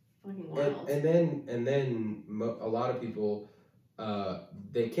 it's fucking wild. And then a lot of people,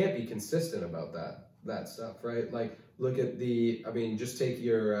 they can't be consistent about that stuff, right? Like, look at just take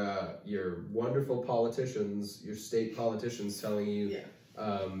your wonderful politicians, your state politicians telling you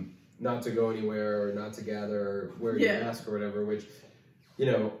not to go anywhere or not to gather or wear your mask or whatever, which,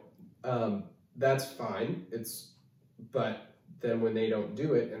 that's fine. But then when they don't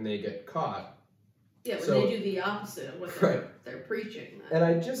do it and they get caught. Yeah, when they do the opposite of what they're preaching. And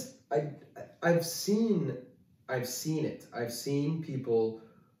I've seen it. I've seen people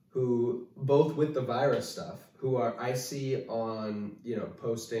who, both with the virus stuff, I see on,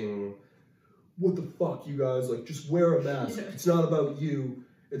 posting, what the fuck, you guys, like, just wear a mask. It's not about you.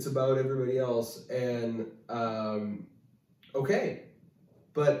 It's about everybody else. And, okay.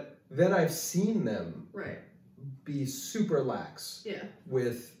 But then I've seen them be super lax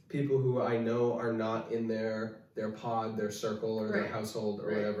with people who I know are not in their pod, their circle, or their household,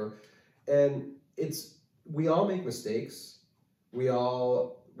 or whatever. And we all make mistakes. We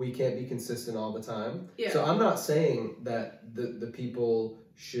can't be consistent all the time. So I'm not saying that the people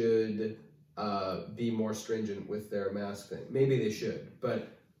should be more stringent with their mask thing. Maybe they should,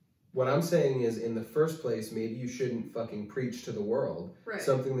 but what I'm saying is, in the first place, maybe you shouldn't fucking preach to the world Right.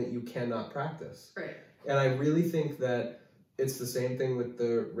 something that you cannot practice. Right. And I really think that it's the same thing with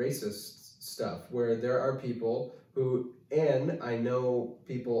the racist stuff, where there are people who, and I know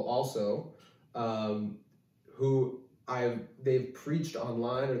people also, who they've preached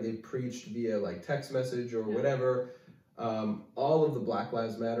online or they've preached via like text message or whatever, all of the Black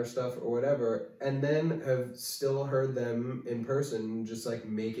Lives Matter stuff or whatever, and then have still heard them in person just like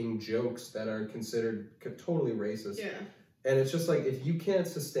making jokes that are considered totally racist. Yeah. And it's just like, if you can't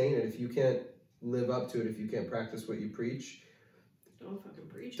sustain it, if you can't live up to it, if you can't practice what you preach, don't fucking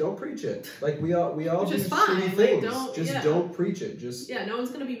preach. Don't preach it. Like we all Which do is fine. shitty Like, things. Don't preach it. Just no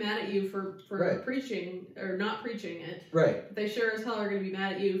one's gonna be mad at you for Right. preaching or not preaching it. right They sure as hell are gonna be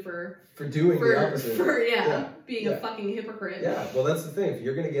mad at you for doing the opposite. being a fucking hypocrite. Yeah. Well, that's the thing. If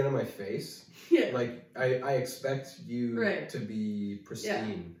you're gonna get in my face, Yeah. like I expect you Right. to be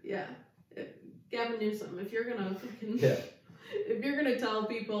pristine. Yeah. Gavin Newsom, if you're gonna fucking Yeah. if you're gonna tell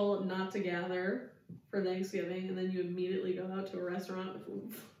people not to gather for Thanksgiving and then you immediately go out to a restaurant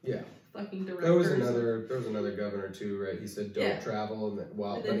with Yeah. fucking directors. There was another governor too, right? He said don't travel, and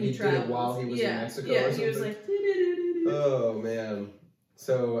then he did it while he was in Mexico or something. he was like, oh man.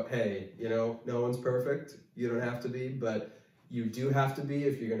 So hey, no one's perfect. You don't have to be, but you do have to be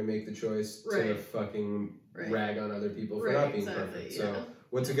if you're gonna make the choice to Right. fucking Right. rag on other people for Right, not being exactly, perfect. yeah. So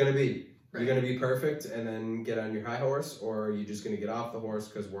what's it gonna be? Right. You're gonna be perfect and then get on your high horse, or are you just gonna get off the horse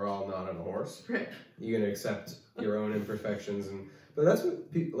because we're all not on a horse? right. You're gonna accept your own imperfections, but that's what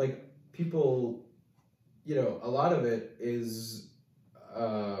people, a lot of it is,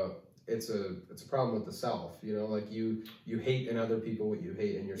 it's a problem with the self. Like you hate in other people what you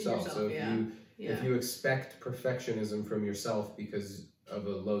hate in yourself. So if you expect perfectionism from yourself because of a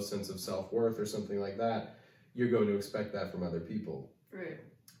low sense of self-worth or something like that, you're going to expect that from other people. Right.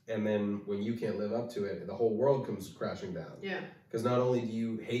 And then when you can't live up to it, the whole world comes crashing down. Yeah. Because not only do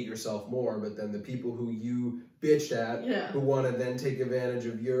you hate yourself more, but then the people who you bitched at, who want to then take advantage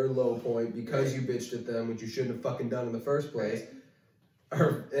of your low point because you bitched at them, which you shouldn't have fucking done in the first place,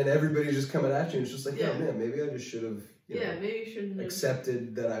 and everybody's just coming at you, and it's just like, oh man, maybe I just should have, maybe you shouldn't have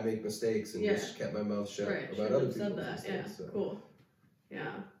accepted that I make mistakes and just kept my mouth shut about other people's mistakes. So. Cool.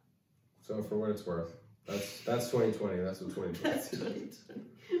 Yeah. So for what it's worth, that's 2020. That's what 2020 That's 2020.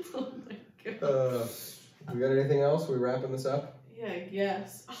 Oh my god. We got anything else? We wrapping this up? Yeah,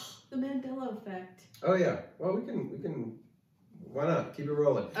 yes. Oh, the Mandela effect. Oh yeah. Well, we can. Why not? Keep it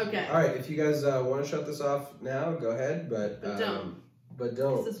rolling. Okay. All right. If you guys want to shut this off now, go ahead. But don't. But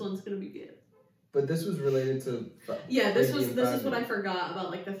don't. This one's gonna be good. But this was related to. This is what I forgot about,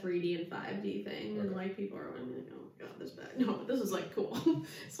 like the 3D and 5D thing, and like people are like, oh god, this bad. No, this is like cool.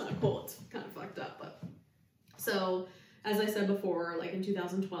 It's not cool. It's kind of fucked up, but so. As I said before, like in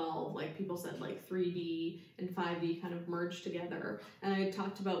 2012, like people said like 3D and 5D kind of merged together. And I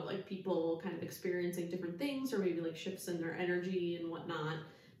talked about like people kind of experiencing different things or maybe like shifts in their energy and whatnot.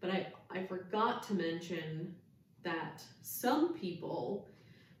 But I forgot to mention that some people,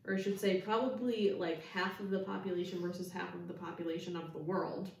 or I should say probably like half of the population versus half of the population of the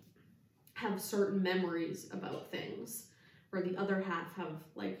world, have certain memories about things, where the other half have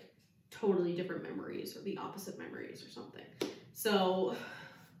like totally different memories or the opposite memories or something. So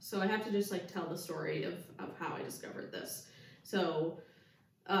I have to just like tell the story of how I discovered this. So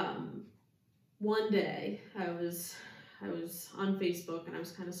one day I was on Facebook and I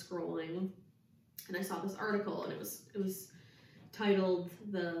was kind of scrolling and I saw this article and it was titled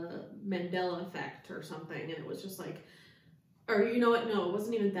The Mandela Effect or something, and it was just like, or you know what, no, it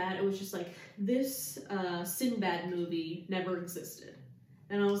wasn't even that, it was just like, this Sinbad movie never existed.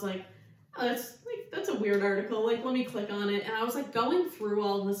 And I was like, oh, that's a weird article. Like, let me click on it. And I was like going through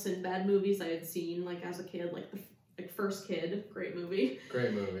all the Sinbad movies I had seen, like as a kid, like the First Kid, great movie.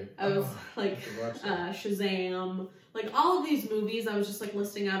 Great movie. I was like Shazam, like all of these movies. I was just like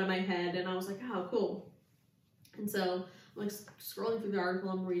listing out of my head, and I was like, oh, cool. And so I'm like scrolling through the article,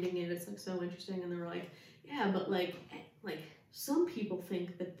 I'm reading it. It's like so interesting, and they were like, yeah, but like some people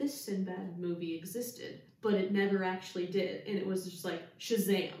think that this Sinbad movie existed, but it never actually did, and it was just like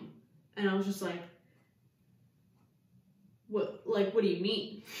Shazam. And I was just like, what do you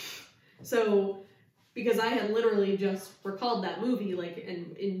mean? So, because I had literally just recalled that movie, like,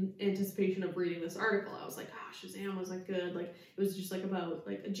 in anticipation of reading this article, I was like, Shazam was, like, good. Like, it was just, like, about,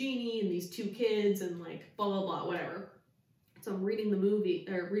 like, a genie and these two kids and, like, blah, blah, blah, whatever. So I'm reading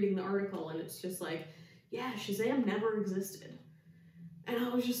the article, and it's just like, yeah, Shazam never existed. And I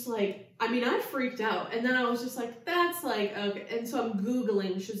was just like, I mean, I freaked out, and then I was just like, that's like, okay, and so I'm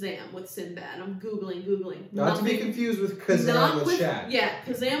Googling Shazam with Sinbad, I'm Googling. Not to be confused with Kazam with Shaq. Yeah,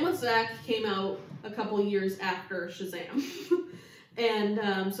 Kazam with Shaq came out a couple years after Shazam.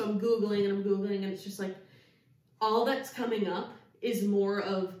 And so I'm Googling, and it's just like, all that's coming up is more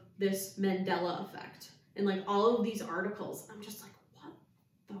of this Mandela effect. And like, all of these articles, I'm just like, what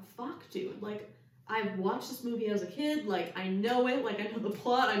the fuck, dude? Like, I've watched this movie as a kid, like, I know it, like, I know the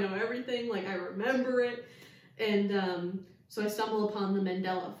plot, I know everything, like, I remember it, and so I stumble upon the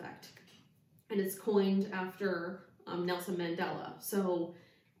Mandela effect, and it's coined after Nelson Mandela. So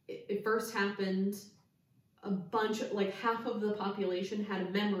it first happened, a bunch of, like, half of the population had a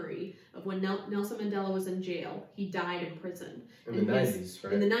memory of when Nelson Mandela was in jail. He died in prison. In the 90s,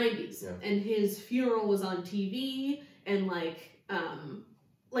 right? In the 90s. Yeah. And his funeral was on TV, and, like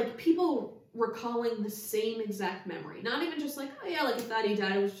people recalling the same exact memory. Not even just like, oh yeah, like, I thought he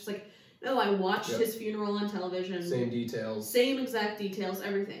died. It was just like, no, I watched his funeral on television. Same details. Same exact details,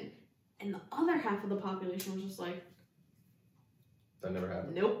 everything. And the other half of the population was just like, that never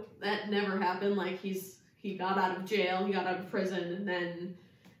happened. Nope, that never happened. Like, he got out of jail, he got out of prison, and then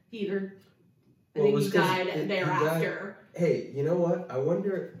he died thereafter. Hey, you know what? I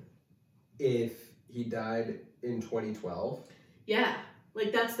wonder if he died in 2012. Yeah,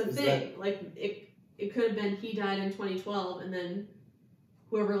 like, that's the thing. Like, it could have been he died in 2012, and then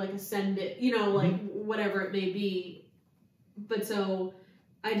whoever, like, ascended, you know, like, whatever it may be. But so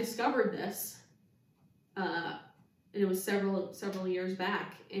I discovered this, and it was several years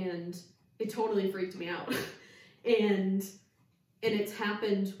back, and it totally freaked me out. and it's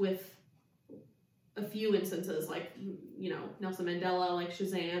happened with a few instances, like, you know, Nelson Mandela, like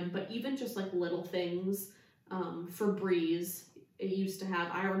Shazam, but even just, like, little things. Febreze, it used to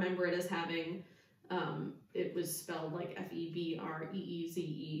have, I remember it as having, it was spelled like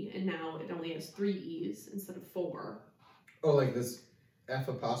F-E-B-R-E-E-Z-E, and now it only has 3 E's instead of 4. Oh, like this F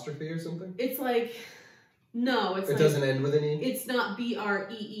apostrophe or something? It's like, no, it's it like, doesn't end with an E? It's not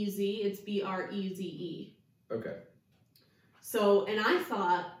B-R-E-E-Z, it's B-R-E-Z-E. Okay. So, and I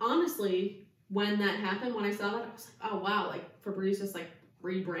thought, honestly, when that happened, when I saw that, I was like, oh wow, like, Febreze just, like,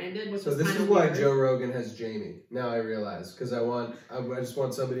 rebranded, which so was this kind is of why weird. Joe Rogan has Jamie. Now I realize, because I just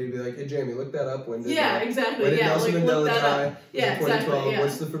want somebody to be like, hey Jamie, look that up. When did exactly. When did yeah, Nelson like, Mandela look that die? up. Yeah, in 2012. exactly. Yeah.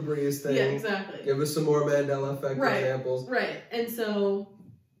 What's the Febreze thing? Yeah, exactly. Give us some more Mandela effect examples. Right. And so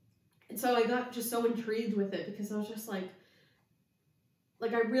I got just so intrigued with it, because I was just like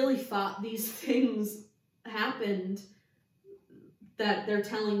I really thought these things happened that they're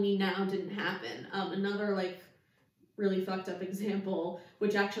telling me now didn't happen. Another, like, really fucked up example,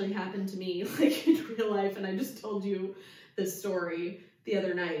 which actually happened to me, like, in real life, and I just told you this story the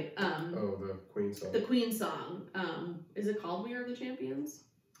other night. The Queen song. The Queen song. Is it called We Are the Champions?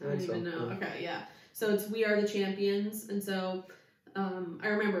 I don't even know. Yeah. Okay, yeah. So it's We Are the Champions, and so I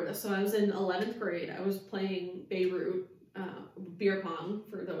remember this. So I was in 11th grade. I was playing Beirut beer pong,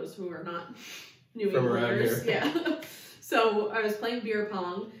 for those who are not New From Englanders. around here. Yeah. So I was playing beer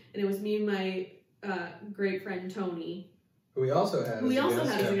pong, and it was me and my great friend Tony, Who we also had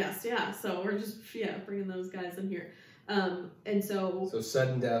as a guest. Yeah. So we're just bringing those guys in here. And so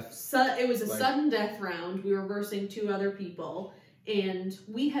sudden death. It was a sudden death round. We were versing 2 other people, and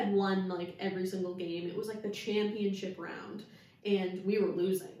we had won, like, every single game. It was like the championship round, and we were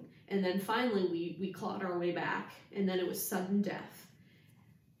losing. And then finally we clawed our way back, and then it was sudden death.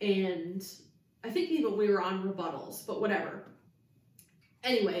 And I think even we were on rebuttals, but whatever.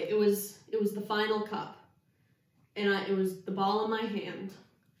 Anyway, it was the final cup, and it was the ball in my hand,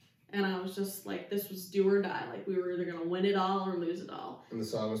 and I was just like, this was do or die. Like, we were either gonna win it all or lose it all. And the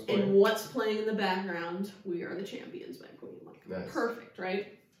song was playing. And what's playing in the background? We Are the Champions by Queen. Like, nice. Perfect,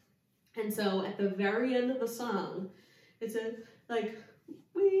 right? And so at the very end of the song, it says, like,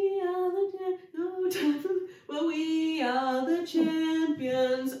 we are the no time for, well, we are the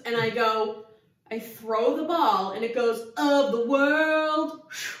champions. And I throw the ball, and it goes, of the world,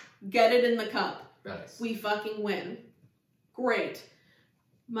 get it in the cup. Nice. We fucking win. Great.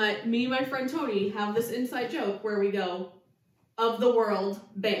 Me and my friend Tony have this inside joke where we go, of the world,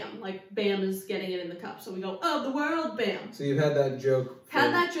 bam. Like, bam is getting it in the cup. So we go, of the world, bam. So you've had that joke for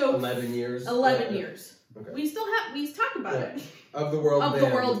 11 years? 11 years. Okay. We talk about it. Of the world, of bam.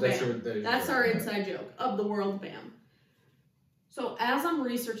 the world, That's bam. That's our inside joke. Of the world, bam. So as I'm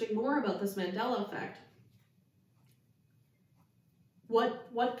researching more about this Mandela effect,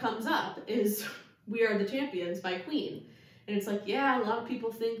 what comes up is We Are the Champions by Queen. And it's like, yeah, a lot of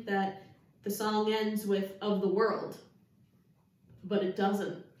people think that the song ends with of the world, but it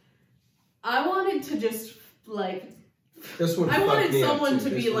doesn't. I wanted to just, like, This one. I fucked wanted me up, someone too. to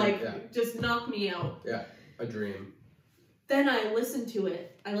This be one- like, yeah, just knock me out. a dream. Then I listened to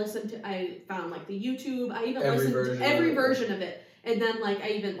it. I found like the YouTube. I even listened version to every of it. version of it. And then like I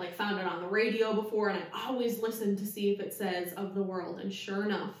even like found it on the radio before, and I always listened to see if it says of the world. And sure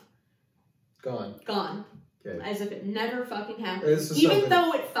enough, gone. Okay. As if it never fucking happened. This is Even something-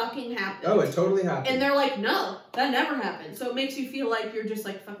 though it fucking happened. Oh, it totally happened. And they're like, no, that never happened. So it makes you feel like you're just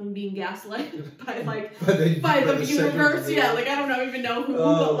like fucking being gaslighted by like by the universe. Yeah, like I don't know even know who,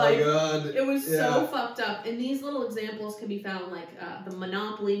 but like God. it was so fucked up. And these little examples can be found like the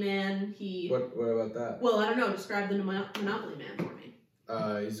Monopoly Man. What about that? Well, I don't know. Describe the Monopoly Man for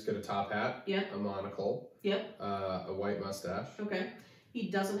me. He's got a top hat. Yep. A monocle. Yep. A white mustache. Okay.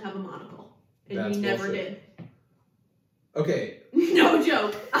 He doesn't have a monocle, and That's he never bullshit. did. Okay. No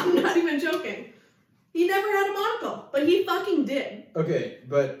joke. I'm not even joking. He never had a monocle, but he fucking did. Okay,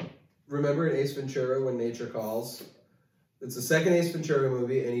 but remember in Ace Ventura when Nature Calls? It's the second Ace Ventura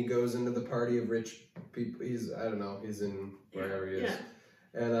movie, and he goes into the party of rich people. He's in wherever he is.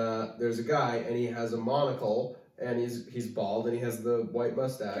 Yeah. And there's a guy, and he has a monocle, and he's bald, and he has the white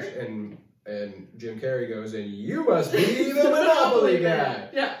mustache, and Jim Carrey goes, and you must be the Monopoly guy.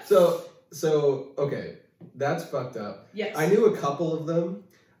 Yeah. So okay, that's fucked up. Yes. I knew a couple of them.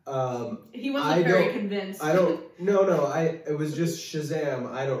 He wasn't very convinced. It was just Shazam.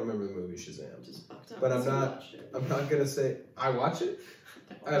 I don't remember the movie Shazam. Just fucked up. But I'm not gonna say I watch it.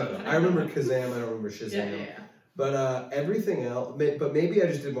 I don't know. I remember Kazam. I don't remember Shazam. Yeah. But everything else. But maybe I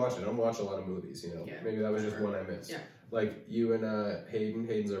just didn't watch it. I don't watch a lot of movies. You know. Yeah, Maybe that was just one I missed. Yeah. Like you and Hayden.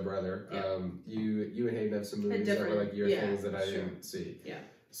 Hayden's our brother. Yeah. You and Hayden have some movies that were like your things that I didn't see. Yeah.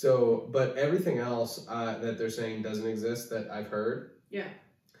 So, but everything else that they're saying doesn't exist that I've heard. Yeah.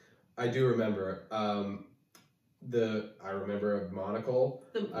 I do remember. I remember a monocle.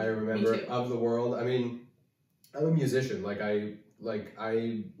 I remember of the world. I mean, I'm a musician.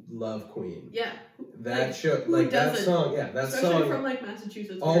 I love Queen. Yeah. That that song. Yeah, that Especially song from like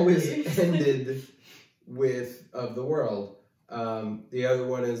Massachusetts. always ended with "of the world." The other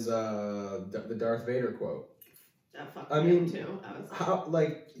one is the Darth Vader quote. That fucked I me mean, up too. I was like, how I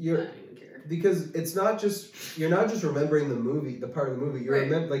don't even care. because it's not just you're not just remembering the movie, the part of the movie. You're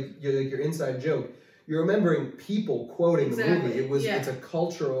Right. your inside joke. You're remembering people quoting the movie. It's a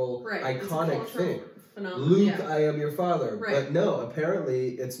cultural, iconic thing. Phenomenon. Luke, Yeah. I am your father. Right. But no,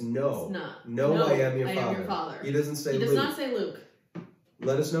 apparently it's no. It's not. No, I am your I father. am your father. He doesn't say He does Luke. not say Luke.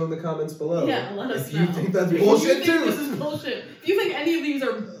 Let us know in the comments below. Yeah, let us if know. you think that's If bullshit you think too. This is bullshit. If you think any of these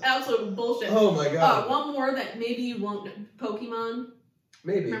are absolute bullshit. Oh my god. One more that maybe you won't know. Pokemon.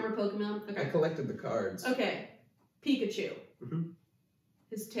 Maybe. Remember Pokemon? I Okay. collected the cards. Okay. Pikachu. Mhm.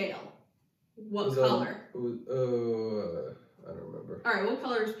 His tail. What Was, color? I don't remember. Alright, what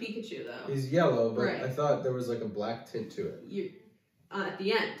color is Pikachu though? He's yellow, but Right. I thought there was like a black tint to it. At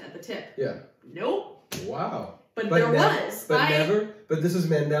the end, at the tip. Yeah. Nope. Wow. But there was. But never. But this is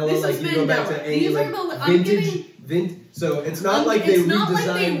Mandela. This like is you go back Mandela. to any These are like the- I'm vintage. So it's not like they it's not redesigned.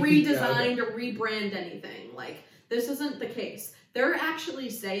 like they Yeah, redesigned or rebrand anything. Like this isn't the case. They're actually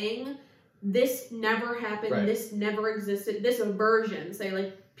saying this never happened. Right. This never existed. This version, say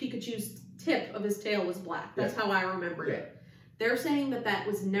like Pikachu's tip of his tail was black. That's how I remembered it. They're saying that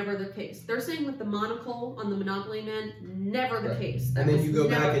was never the case. They're saying that the monocle on the Monopoly Man, never the case. That and then was you go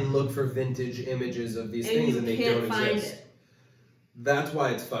never, back and look for vintage images of these things, and they can't don't find exist. it. That's why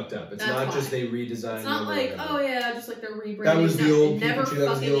it's fucked up. It's That's not why. just they redesigned. It's not it or like, whatever. oh yeah, just like they're rebranding. That was the No, old it never Pikachu, that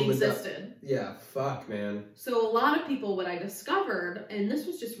was the fucking old existed. Yeah, fuck, man. So a lot of people, what I discovered, and this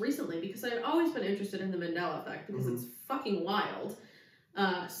was just recently, because I've always been interested in the Mandela effect, because it's fucking wild.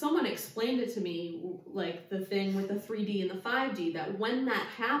 Someone explained it to me, like the thing with the 3D and the 5D, that when that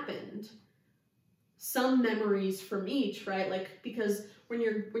happened, some memories from each, right? Like, because when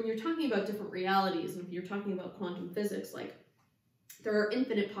you're talking about different realities, and if you're talking about quantum physics, like, there are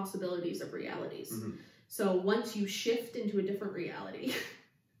infinite possibilities of realities. Mhm. So once you shift into a different reality,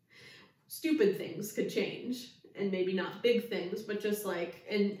 stupid things could change. And maybe not big things, but just like,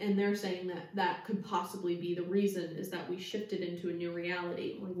 and they're saying that could possibly be the reason, is that we shifted into a new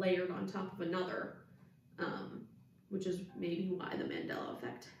reality. We're layered on top of another, which is maybe why the Mandela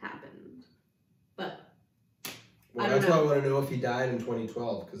effect happened. But Well, I don't that's why I know. want to know if he died in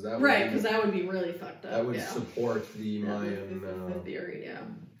 2012, because that would right, be- because that would be really fucked up. that would yeah. support the Yeah, Mayan. the theory, yeah.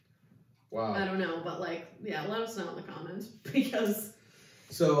 Wow. I don't know, but like, yeah, let us know in the comments, because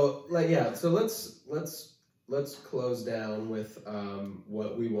So let's close down with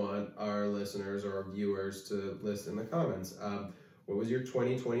what we want our listeners or our viewers to list in the comments. What was your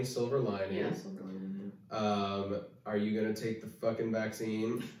 2020 silver lining? yeah, silver lining, Are you gonna take the fucking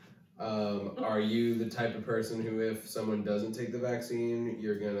vaccine? Are you the type of person who, if someone doesn't take the vaccine,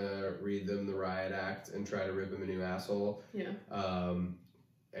 you're gonna read them the riot act and try to rip them a new asshole? Yeah.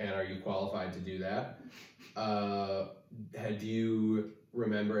 And are you qualified to do that? Do you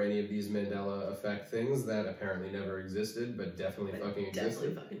remember any of these Mandela effect things that apparently never existed, but definitely fucking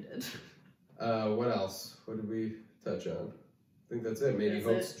existed? Definitely fucking did. What else? What did we touch on? I think that's it. Maybe That's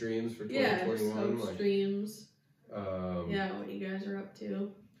hopes, it. dreams for Yeah, 2021. hopes, dreams. Um, Yeah, what you guys are up to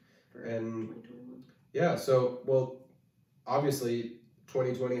for and 2021. yeah, so, well, obviously,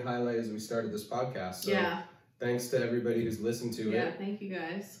 2020 highlight as we started this podcast. So Yeah. thanks to everybody who's listened to Yeah, it. thank you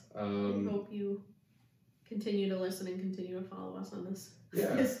guys. I hope you continue to listen and continue to follow us on this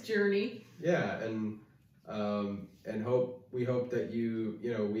Yeah. this journey. Yeah, and we hope that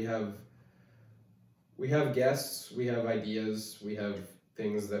we have guests, we have ideas, we have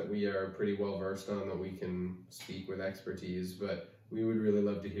things that we are pretty well versed on that we can speak with expertise, but we would really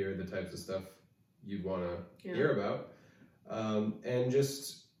love to hear the types of stuff you'd want to hear about. And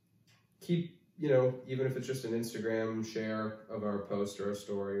just keep, even if it's just an Instagram share of our post or a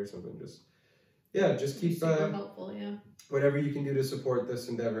story or something, just keep super helpful, yeah. whatever you can do to support this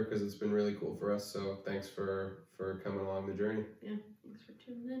endeavor, because it's been really cool for us. So thanks for coming along the journey. Yeah, thanks for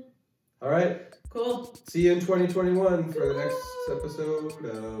tuning in. All right. Cool. See you in 2021 for the next episode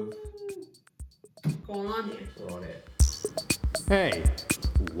of Going on here. On It. Hey,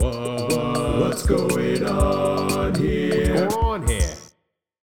 what's going on here? What's going on here?